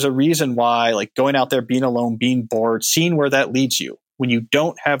there's a reason why, like going out there, being alone, being bored, seeing where that leads you. When you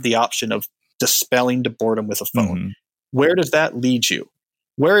don't have the option of dispelling the boredom with a phone, where does that lead you?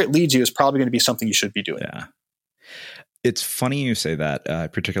 Where it leads you is probably going to be something you should be doing. Yeah. It's funny you say that,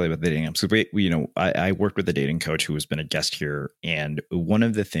 particularly with the dating apps. So I worked with a dating coach who has been a guest here. And one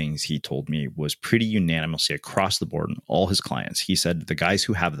of the things he told me was pretty unanimously across the board in all his clients. He said the guys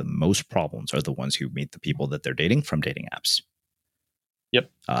who have the most problems are the ones who meet the people that they're dating from dating apps. Yep.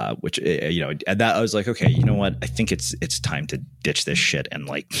 Which, and that I was like, okay, you know what? I think it's time to ditch this shit and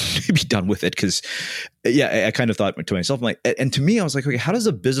like be done with it. Cause I kind of thought to myself, I'm like, and to me, I was like, okay, how does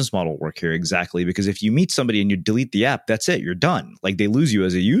the business model work here exactly? Because if you meet somebody and you delete the app, that's it. You're done. Like they lose you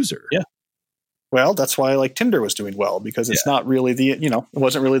as a user. Yeah. Well, that's why like Tinder was doing well, because it's not really it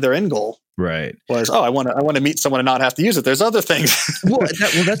wasn't really their end goal. Right. Was, I want to meet someone and not have to use it. There's other things.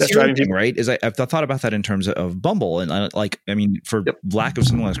 That's the other thing, right? Is I've thought about that in terms of Bumble. And for lack of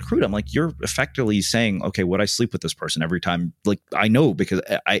something less crude, I'm like, you're effectively saying, okay, would I sleep with this person every time? Like, I know, because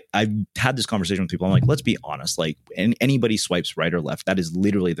I've had this conversation with people. I'm like, let's be honest. Like, anybody swipes right or left, that is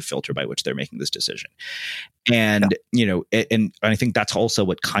literally the filter by which they're making this decision. And, and I think that's also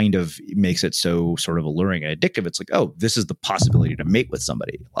what kind of makes it so sort of alluring and addictive. It's like, oh, this is the possibility to mate with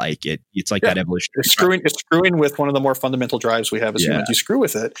somebody. Like it's like that evolution. It's screwing with one of the more fundamental drives we have as humans. You screw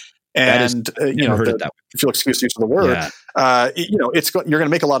with it. And, if you'll excuse use of the word, you're going to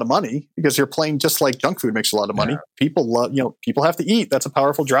make a lot of money because you're playing just like junk food makes a lot of money. People have to eat. That's a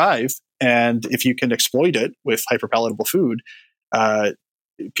powerful drive. And if you can exploit it with hyperpalatable food, people are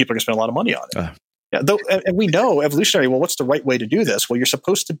going to spend a lot of money on it. And we know evolutionary, well, what's the right way to do this? Well, you're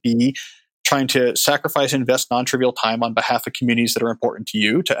supposed to be trying to sacrifice and invest non-trivial time on behalf of communities that are important to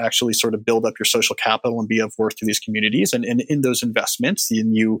you to actually sort of build up your social capital and be of worth to these communities. And in those investments,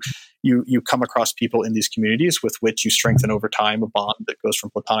 you come across people in these communities with which you strengthen over time a bond that goes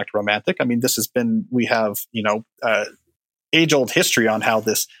from platonic to romantic. I mean, we have age-old history on how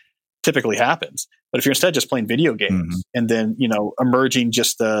this typically happens. But if you're instead just playing video games and then, emerging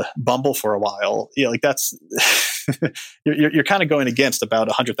just the Bumble for a while, like that's, you're kind of going against about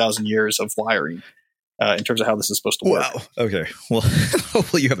 100,000 years of wiring in terms of how this is supposed to work. Wow. Okay. Well,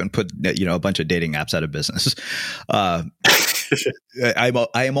 hopefully you haven't put, a bunch of dating apps out of business. I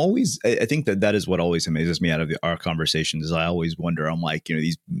think that is what always amazes me out of our conversations is I always wonder, I'm like,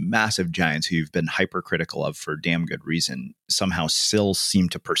 these massive giants who you've been hypercritical of for damn good reason somehow still seem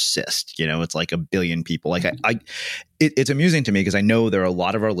to persist. It's like a billion people. Like it's amusing to me because I know there are a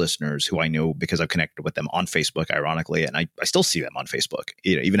lot of our listeners who I know because I've connected with them on Facebook, ironically, and I still see them on Facebook,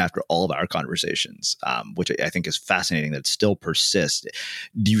 even after all of our conversations, which I think is fascinating that it still persists.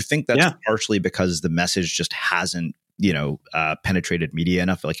 Do you think that's partially because the message just hasn't penetrated media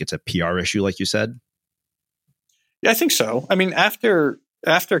enough? Like it's a PR issue, like you said? Yeah, I think so. I mean, after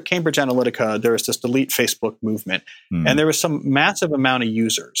Cambridge Analytica, there was this delete Facebook movement, and there was some massive amount of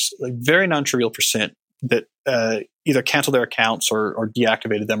users, like very non-trivial percent, that either canceled their accounts or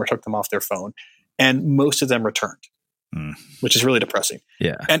deactivated them or took them off their phone. And most of them returned, which is really depressing.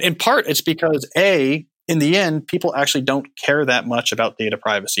 Yeah. And in part, it's because in the end, people actually don't care that much about data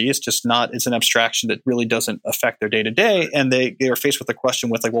privacy. It's just it's an abstraction that really doesn't affect their day to day. And they are faced with the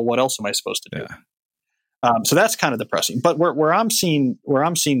question with like, well, what else am I supposed to do? Yeah. So that's kind of depressing. But where I'm seeing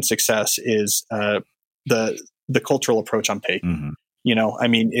success is the cultural approach I'm taking. I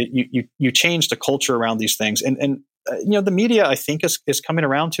mean, you change the culture around these things, and the media I think is coming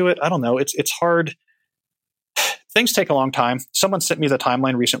around to it. I don't know. It's hard. Things take a long time. Someone sent me the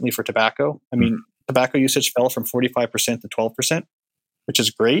timeline recently for tobacco. I mean, tobacco usage fell from 45% to 12%, which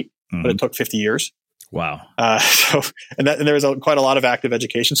is great, but it took 50 years. Wow. And there was quite a lot of active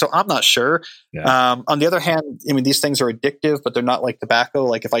education. So I'm not sure. Yeah. On the other hand, I mean, these things are addictive, but they're not like tobacco.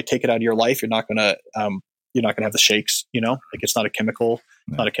 Like if I take it out of your life, you're not going to have the shakes, like it's not a chemical,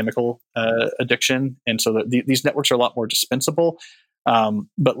 addiction. And so these networks are a lot more dispensable.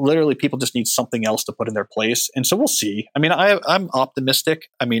 But literally people just need something else to put in their place. And so we'll see. I mean, I'm optimistic.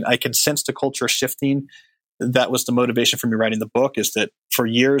 I mean, I can sense the culture shifting. That was the motivation for me writing the book, is that for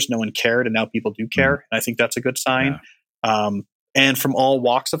years, no one cared and now people do care. And I think that's a good sign. Yeah. And from all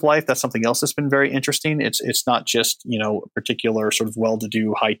walks of life, that's something else that's been very interesting. It's not just, a particular sort of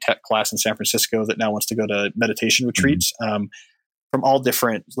well-to-do high-tech class in San Francisco that now wants to go to meditation retreats. from all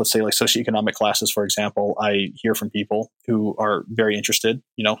different, let's say like socioeconomic classes, for example. I hear from people who are very interested,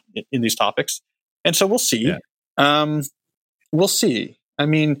 in these topics. And so we'll see. Yeah. We'll see. I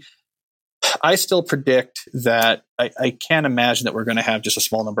mean, I still predict that I can't imagine that we're going to have just a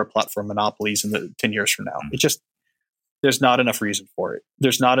small number of platform monopolies in the 10 years from now. It just, there's not enough reason for it.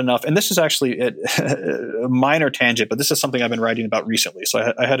 There's not enough. And this is actually a minor tangent, but this is something I've been writing about recently.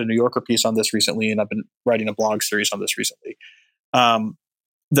 So I had a New Yorker piece on this recently, and I've been writing a blog series on this recently.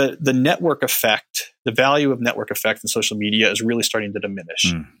 The network effect, the value of network effect in social media is really starting to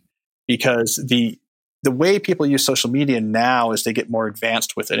diminish because the way people use social media now as they get more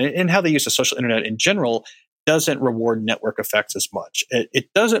advanced with it, and how they use the social internet in general, doesn't reward network effects as much. It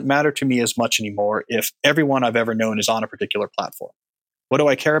doesn't matter to me as much anymore if everyone I've ever known is on a particular platform. What do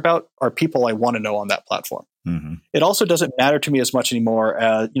I care about? Are people I want to know on that platform. Mm-hmm. It also doesn't matter to me as much anymore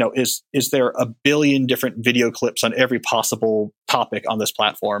as, is there a billion different video clips on every possible topic on this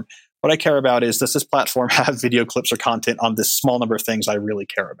platform? What I care about is, does this platform have video clips or content on this small number of things I really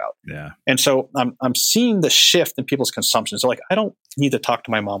care about? Yeah. And so I'm seeing the shift in people's consumption. So like, I don't need to talk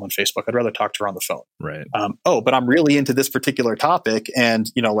to my mom on Facebook. I'd rather talk to her on the phone. Right. But I'm really into this particular topic, and,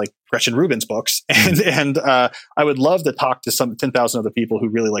 like Gretchen Rubin's books. And I would love to talk to some 10,000 other people who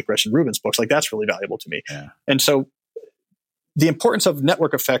really like Gretchen Rubin's books. Like, that's really valuable to me. Yeah. And so the importance of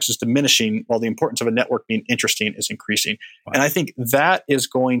network effects is diminishing, while the importance of a network being interesting is increasing. Wow. And I think that is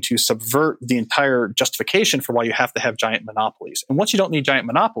going to subvert the entire justification for why you have to have giant monopolies. And once you don't need giant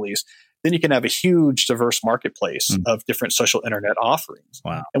monopolies, then you can have a huge, diverse marketplace of different social internet offerings.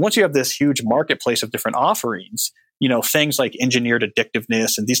 Wow. And once you have this huge marketplace of different offerings, things like engineered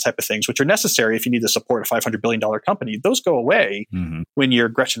addictiveness and these type of things, which are necessary if you need to support a $500 billion company, those go away when you're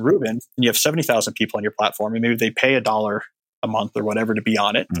Gretchen Rubin and you have 70,000 people on your platform, and maybe they pay $1 a month or whatever to be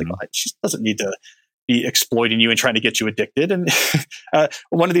on it. It's like, well, she doesn't need to be exploiting you and trying to get you addicted. And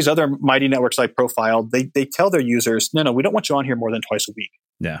one of these other mighty networks I profiled, they tell their users, no, we don't want you on here more than twice a week.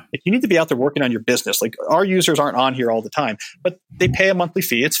 Yeah. Like, you need to be out there working on your business. Like, our users aren't on here all the time, but they pay a monthly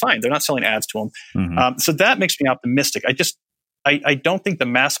fee. It's fine. They're not selling ads to them. So that makes me optimistic. I don't think the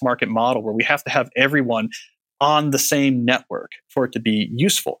mass market model where we have to have everyone on the same network for it to be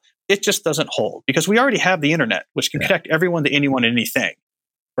useful, it just doesn't hold, because we already have the internet, which can connect everyone to anyone and anything,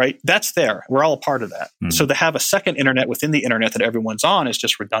 right? That's there. We're all a part of that. So to have a second internet within the internet that everyone's on is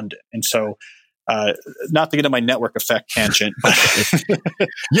just redundant. And so, not to get on my network effect tangent, but,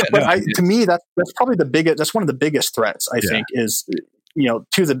 to me, that's probably the biggest, that's one of the biggest threats, I think, is,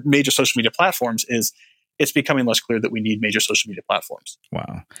 to the major social media platforms, is it's becoming less clear that we need major social media platforms.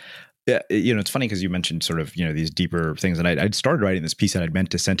 Wow. Yeah, it's funny because you mentioned sort of, these deeper things, and I'd started writing this piece and I'd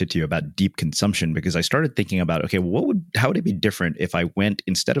meant to send it to you about deep consumption, because I started thinking about, okay, how would it be different if I went,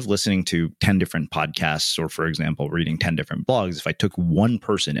 instead of listening to 10 different podcasts, or for example, reading 10 different blogs, if I took one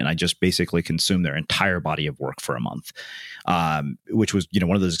person and I just basically consumed their entire body of work for a month, which was,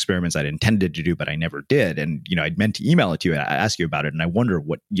 one of those experiments I'd intended to do, but I never did. And, I'd meant to email it to you and ask you about it. And I wonder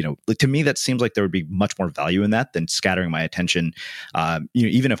what, to me, that seems like there would be much more value in that than scattering my attention.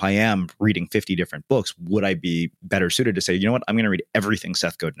 Even if I am reading 50 different books, would I be better suited to say, you know what, I'm going to read everything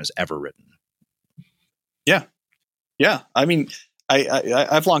Seth Godin has ever written? Yeah. I mean,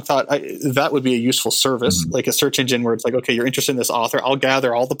 I've long thought that would be a useful service, like a search engine where it's like, okay, you're interested in this author, I'll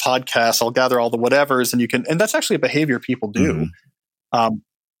gather all the podcasts, I'll gather all the whatevers, and that's actually a behavior people do. I've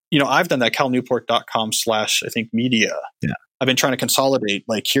done that, calnewport.com/media. Yeah. I've been trying to consolidate,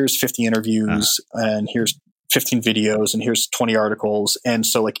 like, here's 50 interviews and here's 15 videos and here's 20 articles. And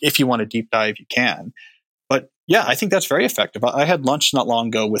so, like, if you want to deep dive, you can. But yeah, I think that's very effective. I had lunch not long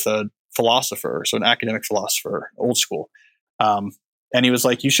ago with a philosopher, so an academic philosopher, old school. And he was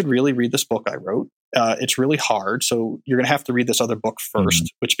like, you should really read this book I wrote. It's really hard. So you're going to have to read this other book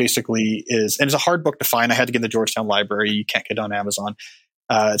first, which basically is, and it's a hard book to find. I had to get in the Georgetown Library. You can't get it on Amazon.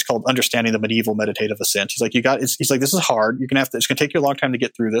 It's called Understanding the Medieval Meditative Ascent. He's like, he's like, this is hard. It's going to take you a long time to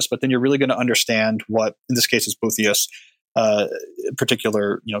get through this, but then you're really going to understand what, in this case, is Boethius,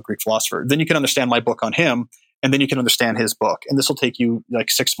 particular, Greek philosopher. Then you can understand my book on him, and then you can understand his book. And this will take you like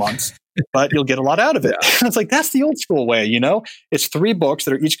 6 months, but you'll get a lot out of it. And it's like, that's the old school way, It's 3 books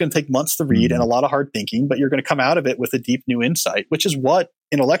that are each going to take months to read and a lot of hard thinking, but you're going to come out of it with a deep new insight, which is what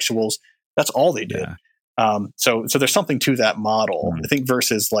intellectuals, that's all they did. So there's something to that model, I think,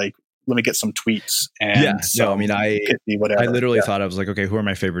 versus like, let me get some tweets. And I literally thought, I was like, okay, who are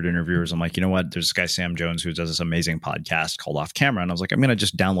my favorite interviewers? I'm like, you know what? There's this guy, Sam Jones, who does this amazing podcast called Off Camera. And I was like, I'm going to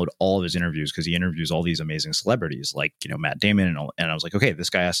just download all of his interviews, because he interviews all these amazing celebrities like, Matt Damon. And I was like, okay, this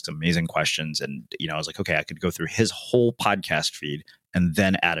guy asks amazing questions. And, I was like, okay, I could go through his whole podcast feed and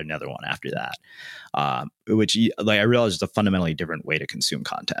then add another one after that, which like I realize is a fundamentally different way to consume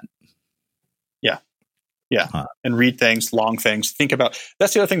content. Yeah. And read things, long things. Think about,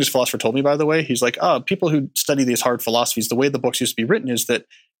 that's the other thing this philosopher told me, by the way. He's like, people who study these hard philosophies, the way the books used to be written is that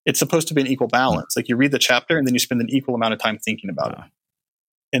it's supposed to be an equal balance. Like you read the chapter and then you spend an equal amount of time thinking about it.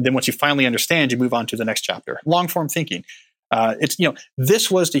 And then once you finally understand, you move on to the next chapter. Long form thinking.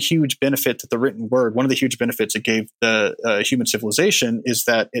 This was the huge benefit that the written word, one of the huge benefits it gave the human civilization is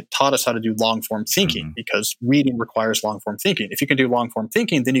that it taught us how to do long form thinking because reading requires long form thinking. If you can do long form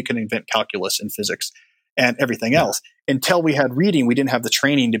thinking, then you can invent calculus and physics and everything else. Until we had reading, we didn't have the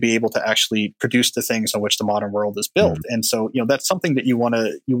training to be able to actually produce the things on which the modern world is built. And so, that's something that you want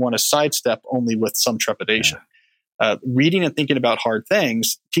to sidestep only with some trepidation. Reading and thinking about hard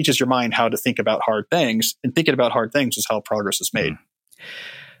things teaches your mind how to think about hard things, and thinking about hard things is how progress is made.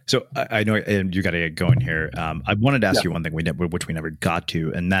 So I know, and you got to get going here. I wanted to ask you one thing which we never got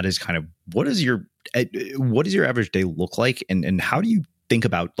to, and that is kind of what does your average day look like, and how do you think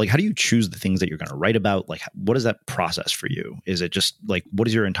about, like, how do you choose the things that you're going to write about? Like, what is that process for you? Is it just like, what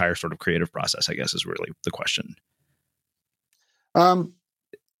is your entire sort of creative process, I guess, is really the question.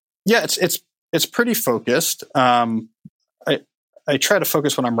 It's pretty focused. I try to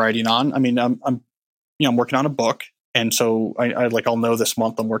focus what I'm writing on. I mean, I'm working on a book. And so I'll know this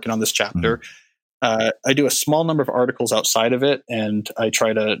month I'm working on this chapter. I do a small number of articles outside of it, and I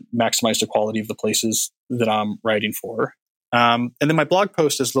try to maximize the quality of the places that I'm writing for. And then my blog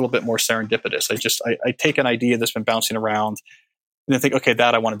post is a little bit more serendipitous. I take an idea that's been bouncing around and then think, okay,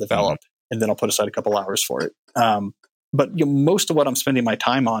 that I want to develop. And then I'll put aside a couple hours for it. But most of what I'm spending my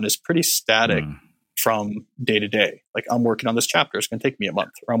time on is pretty static from day to day. Like I'm working on this chapter. It's going to take me a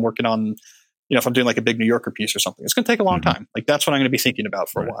month. Or I'm working on, if I'm doing like a big New Yorker piece or something, it's going to take a long time. Like that's what I'm going to be thinking about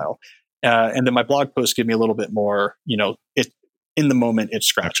for a while. And then my blog posts give me a little bit more, in the moment it's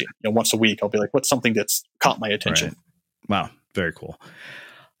scratchy. Once a week, I'll be like, what's something that's caught my attention? Right. Wow. Very cool.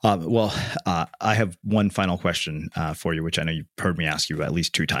 I have one final question for you, which I know you've heard me ask you at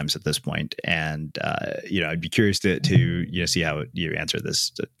least 2 times at this point. And, I'd be curious to see how you answer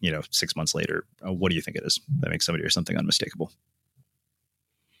this, 6 months later. What do you think it is that makes somebody or something unmistakable?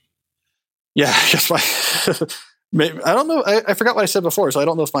 Yeah, I guess I don't know. I forgot what I said before, so I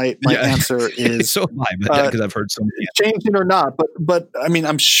don't know if my answer is so because I've heard so many changing or not. But I mean,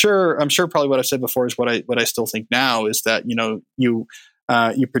 I'm sure probably what I said before is what I still think now is that you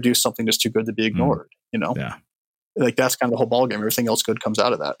produce something that's too good to be ignored. Like that's kind of the whole ballgame. Everything else good comes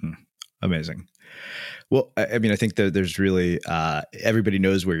out of that. Amazing. Well, I mean, I think that there's really everybody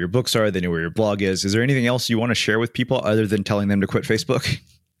knows where your books are. They know where your blog is. Is there anything else you want to share with people other than telling them to quit Facebook?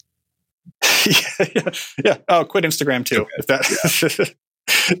 Yeah. Oh, quit Instagram too. Okay. If that,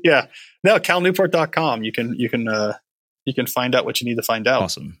 yeah. No, calnewport.com. You can find out what you need to find out.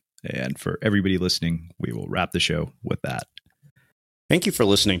 Awesome. And for everybody listening, we will wrap the show with that. Thank you for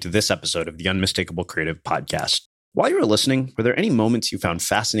listening to this episode of the Unmistakable Creative Podcast. While you were listening, were there any moments you found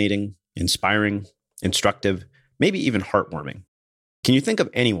fascinating, inspiring, instructive, maybe even heartwarming? Can you think of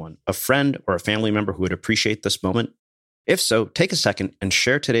anyone, a friend or a family member who would appreciate this moment? If so, take a second and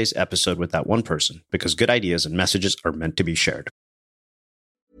share today's episode with that one person, because good ideas and messages are meant to be shared.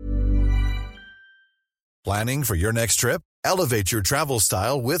 Planning for your next trip? Elevate your travel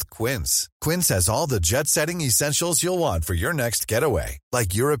style with Quince. Quince has all the jet-setting essentials you'll want for your next getaway,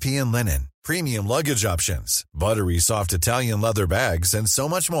 like European linen, premium luggage options, buttery soft Italian leather bags, and so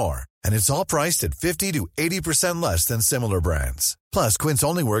much more. And it's all priced at 50 to 80% less than similar brands. Plus, Quince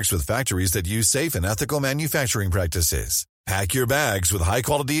only works with factories that use safe and ethical manufacturing practices. Pack your bags with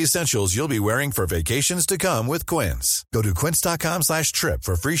high-quality essentials you'll be wearing for vacations to come with Quince. Go to quince.com/trip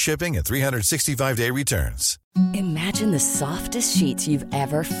for free shipping and 365-day returns. Imagine the softest sheets you've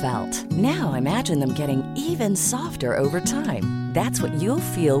ever felt. Now imagine them getting even softer over time. That's what you'll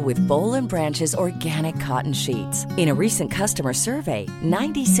feel with Boll & Branch's organic cotton sheets. In a recent customer survey,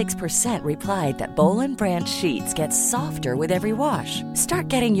 96% replied that Boll & Branch sheets get softer with every wash. Start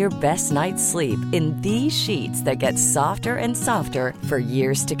getting your best night's sleep in these sheets that get softer and softer for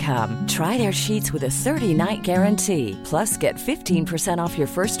years to come. Try their sheets with a 30-night guarantee. Plus, get 15% off your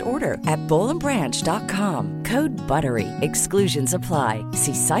first order at bollandbranch.com. Code BUTTERY. Exclusions apply.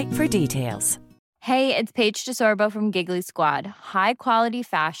 See site for details. Hey, it's Paige DeSorbo from Giggly Squad. High quality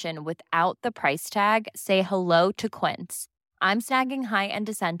fashion without the price tag. Say hello to Quince. I'm snagging high-end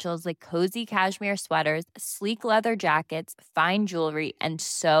essentials like cozy cashmere sweaters, sleek leather jackets, fine jewelry, and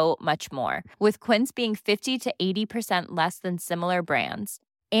so much more. With Quince being 50 to 80% less than similar brands.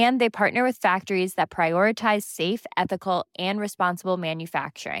 And they partner with factories that prioritize safe, ethical, and responsible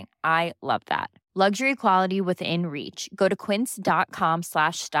manufacturing. I love that. Luxury quality within reach. Go to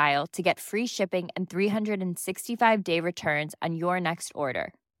quince.com/style to get free shipping and 365-day returns on your next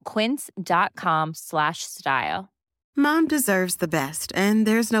order. Quince.com/style. Mom deserves the best, and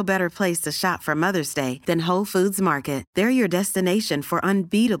there's no better place to shop for Mother's Day than Whole Foods Market. They're your destination for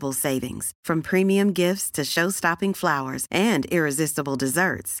unbeatable savings, from premium gifts to show-stopping flowers and irresistible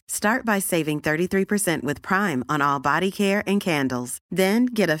desserts. Start by saving 33% with Prime on all body care and candles. Then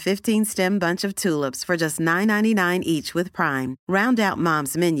get a 15-stem bunch of tulips for just $9.99 each with Prime. Round out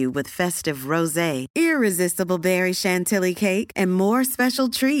Mom's menu with festive rosé, irresistible berry chantilly cake, and more special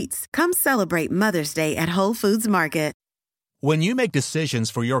treats. Come celebrate Mother's Day at Whole Foods Market. When you make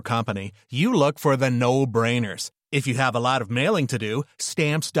decisions for your company, you look for the no-brainers. If you have a lot of mailing to do,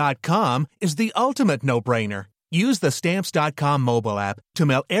 Stamps.com is the ultimate no-brainer. Use the Stamps.com mobile app to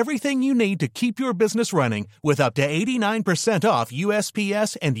mail everything you need to keep your business running with up to 89% off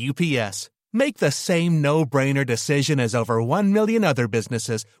USPS and UPS. Make the same no-brainer decision as over 1 million other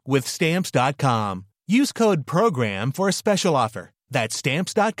businesses with Stamps.com. Use code PROGRAM for a special offer. That's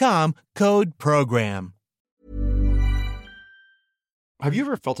Stamps.com, code PROGRAM. Have you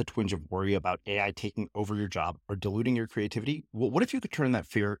ever felt a twinge of worry about AI taking over your job or diluting your creativity? Well, what if you could turn that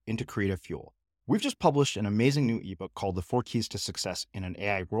fear into creative fuel? We've just published an amazing new ebook called The 4 Keys to Success in an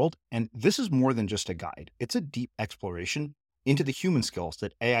AI World, and this is more than just a guide. It's a deep exploration into the human skills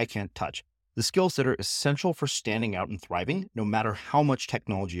that AI can't touch, the skills that are essential for standing out and thriving, no matter how much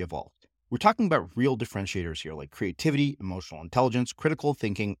technology evolves. We're talking about real differentiators here, like creativity, emotional intelligence, critical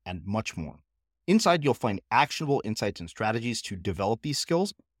thinking, and much more. Inside, you'll find actionable insights and strategies to develop these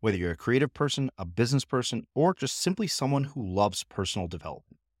skills, whether you're a creative person, a business person, or just simply someone who loves personal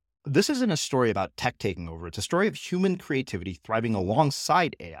development. This isn't a story about tech taking over. It's a story of human creativity thriving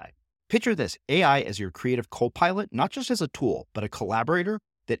alongside AI. Picture this, AI as your creative co-pilot, not just as a tool, but a collaborator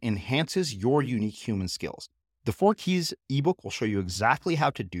that enhances your unique human skills. The 4 Keys ebook will show you exactly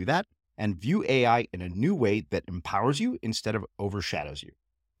how to do that and view AI in a new way that empowers you instead of overshadows you.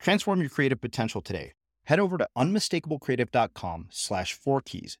 Transform your creative potential today. Head over to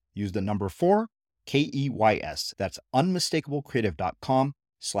unmistakablecreative.com/4keys. Use the number 4, KEYS. That's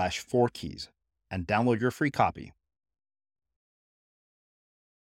unmistakablecreative.com/4keys and download your free copy.